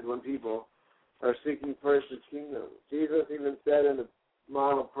excited when people are seeking first His kingdom. Jesus even said in the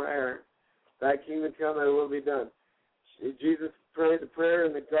model prayer, thy kingdom come, thy will be done. Jesus prayed the prayer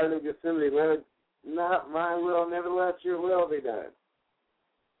in the Garden of Gethsemane, let it not my will, nevertheless your will be done.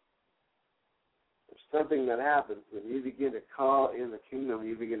 There's something that happens when you begin to call in the kingdom,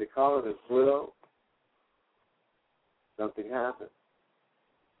 you begin to call it His will, something happens.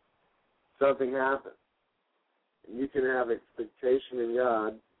 Something happens. And you can have expectation in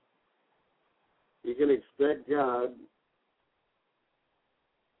God. You can expect God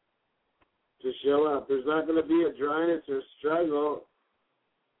to show up. There's not going to be a dryness or struggle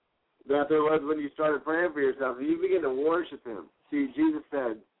that there was when you started praying for yourself. You begin to worship Him. See, Jesus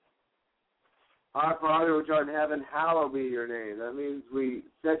said, our Father which art in heaven, hallowed be your name. That means we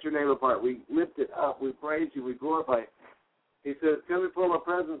set your name apart. We lift it up. We praise you. We glorify you. He says, come before my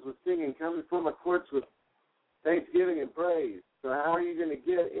presence with singing. Come before my courts with thanksgiving and praise. So how are you going to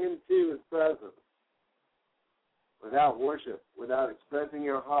get into His presence? Without worship, without expressing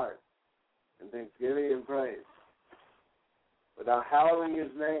your heart in thanksgiving and praise, without hallowing His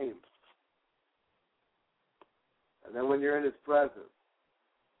name. And then when you're in His presence,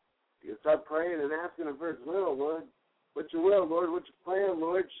 you start praying and asking Him for His will, Lord. What's your will, Lord? What's your plan,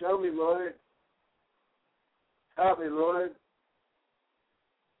 Lord? Show me, Lord. Help me, Lord.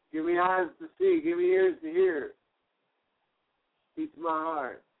 Give me eyes to see. Give me ears to hear. Teach my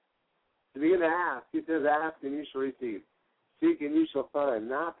heart. To begin to ask, He says, ask and you shall receive. Seek and you shall find.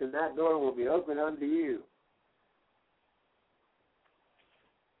 Knock and that door will be open unto you.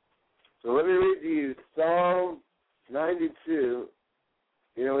 So let me read to you Psalm 92.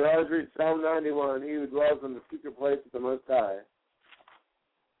 You know, we always read Psalm 91, He who dwells in the secret place of the Most High.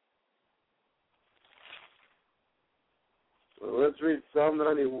 Well, let's read Psalm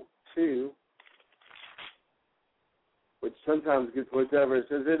 92. Which sometimes gets looked over. It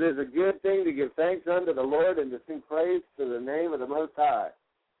says, it is a good thing to give thanks unto the Lord and to sing praise to the name of the Most High,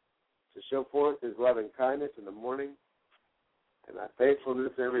 to show forth His loving kindness in the morning and Thy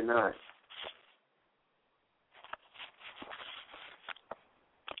faithfulness every night.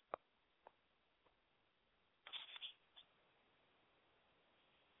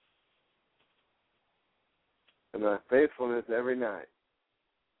 And Thy faithfulness every night.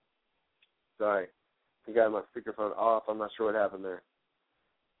 Sorry. I got my speakerphone off. I'm not sure what happened there.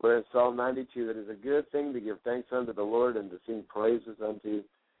 We're in Psalm 92. That is a good thing to give thanks unto the Lord and to sing praises unto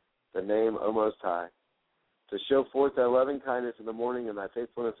the name, O Most High. To show forth Thy loving kindness in the morning and Thy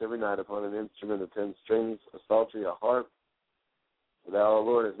faithfulness every night upon an instrument of 10 strings, a psaltery, a harp. For Thou, O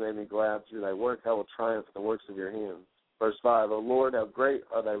Lord, hast made me glad through Thy work. I will triumph in the works of Your hands. Verse 5, O Lord, how great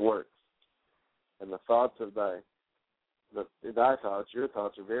are Thy works, and the thoughts of Thy thoughts, Your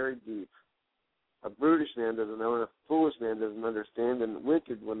thoughts are very deep. A brutish man doesn't know, and a foolish man doesn't understand, and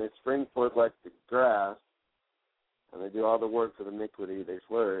wicked, when they spring forth like the grass, and they do all the works of iniquity, they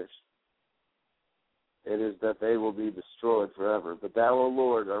flourish. it is that they will be destroyed forever. But thou, O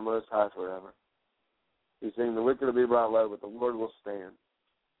Lord, art most high forever. He's saying the wicked will be brought low, but the Lord will stand.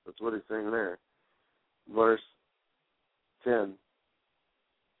 That's what he's saying there. Verse 10.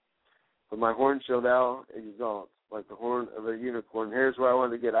 But my horn shall thou exalt, like the horn of a unicorn. Here's where I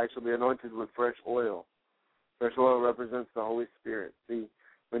wanted to get. I shall be anointed with fresh oil. Fresh oil represents the Holy Spirit. See,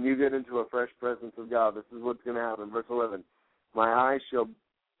 when you get into a fresh presence of God, this is what's going to happen. Verse 11. My eyes shall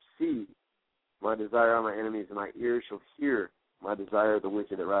see my desire on my enemies, and my ears shall hear my desire of the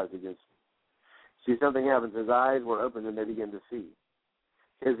wicked that rise against me. See, something happens. His eyes were opened, and they began to see.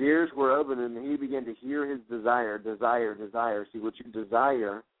 His ears were open, and he began to hear his desire. See, what you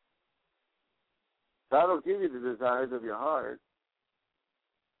desire, God will give you the desires of your heart,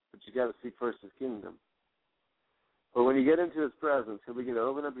 but you got to seek first his kingdom. But when you get into his presence, he'll begin to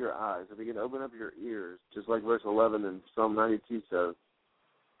open up your eyes. He'll begin to open up your ears, just like verse 11 in Psalm 92 says.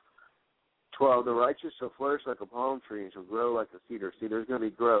 12, the righteous shall flourish like a palm tree and shall grow like a cedar. See, there's going to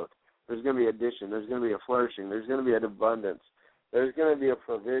be growth. There's going to be addition. There's going to be a flourishing. There's going to be an abundance. There's going to be a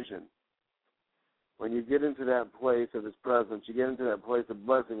provision. When you get into that place of his presence, you get into that place of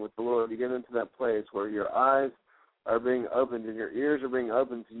blessing with the Lord, you get into that place where your eyes are being opened and your ears are being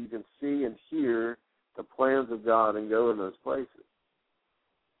opened so you can see and hear the plans of God and go in those places.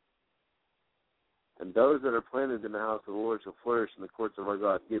 And those that are planted in the house of the Lord shall flourish in the courts of our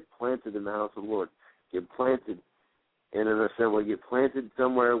God. Get planted in the house of the Lord. Get planted in an assembly. Get planted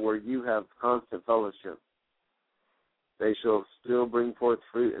somewhere where you have constant fellowship. They shall still bring forth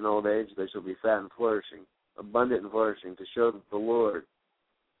fruit in old age. They shall be fat and flourishing, abundant and flourishing, to show that the Lord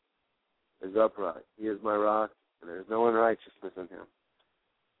is upright. He is my rock, and there is no unrighteousness in him.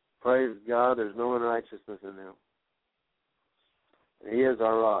 Praise God, there's no unrighteousness in him. And he is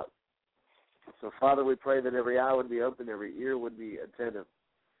our rock. So, Father, we pray that every eye would be open, every ear would be attentive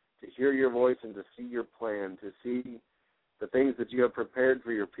to hear your voice and to see your plan, to see the things that you have prepared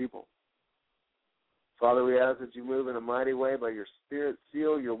for your people. Father, we ask that you move in a mighty way by your Spirit.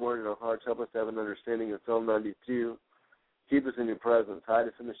 Seal your word in our hearts. Help us to have an understanding of Psalm 92. Keep us in your presence. Hide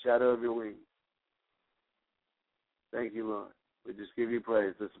us in the shadow of your wings. Thank you, Lord. We just give you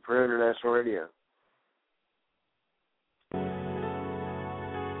praise. This is Prayer International Radio.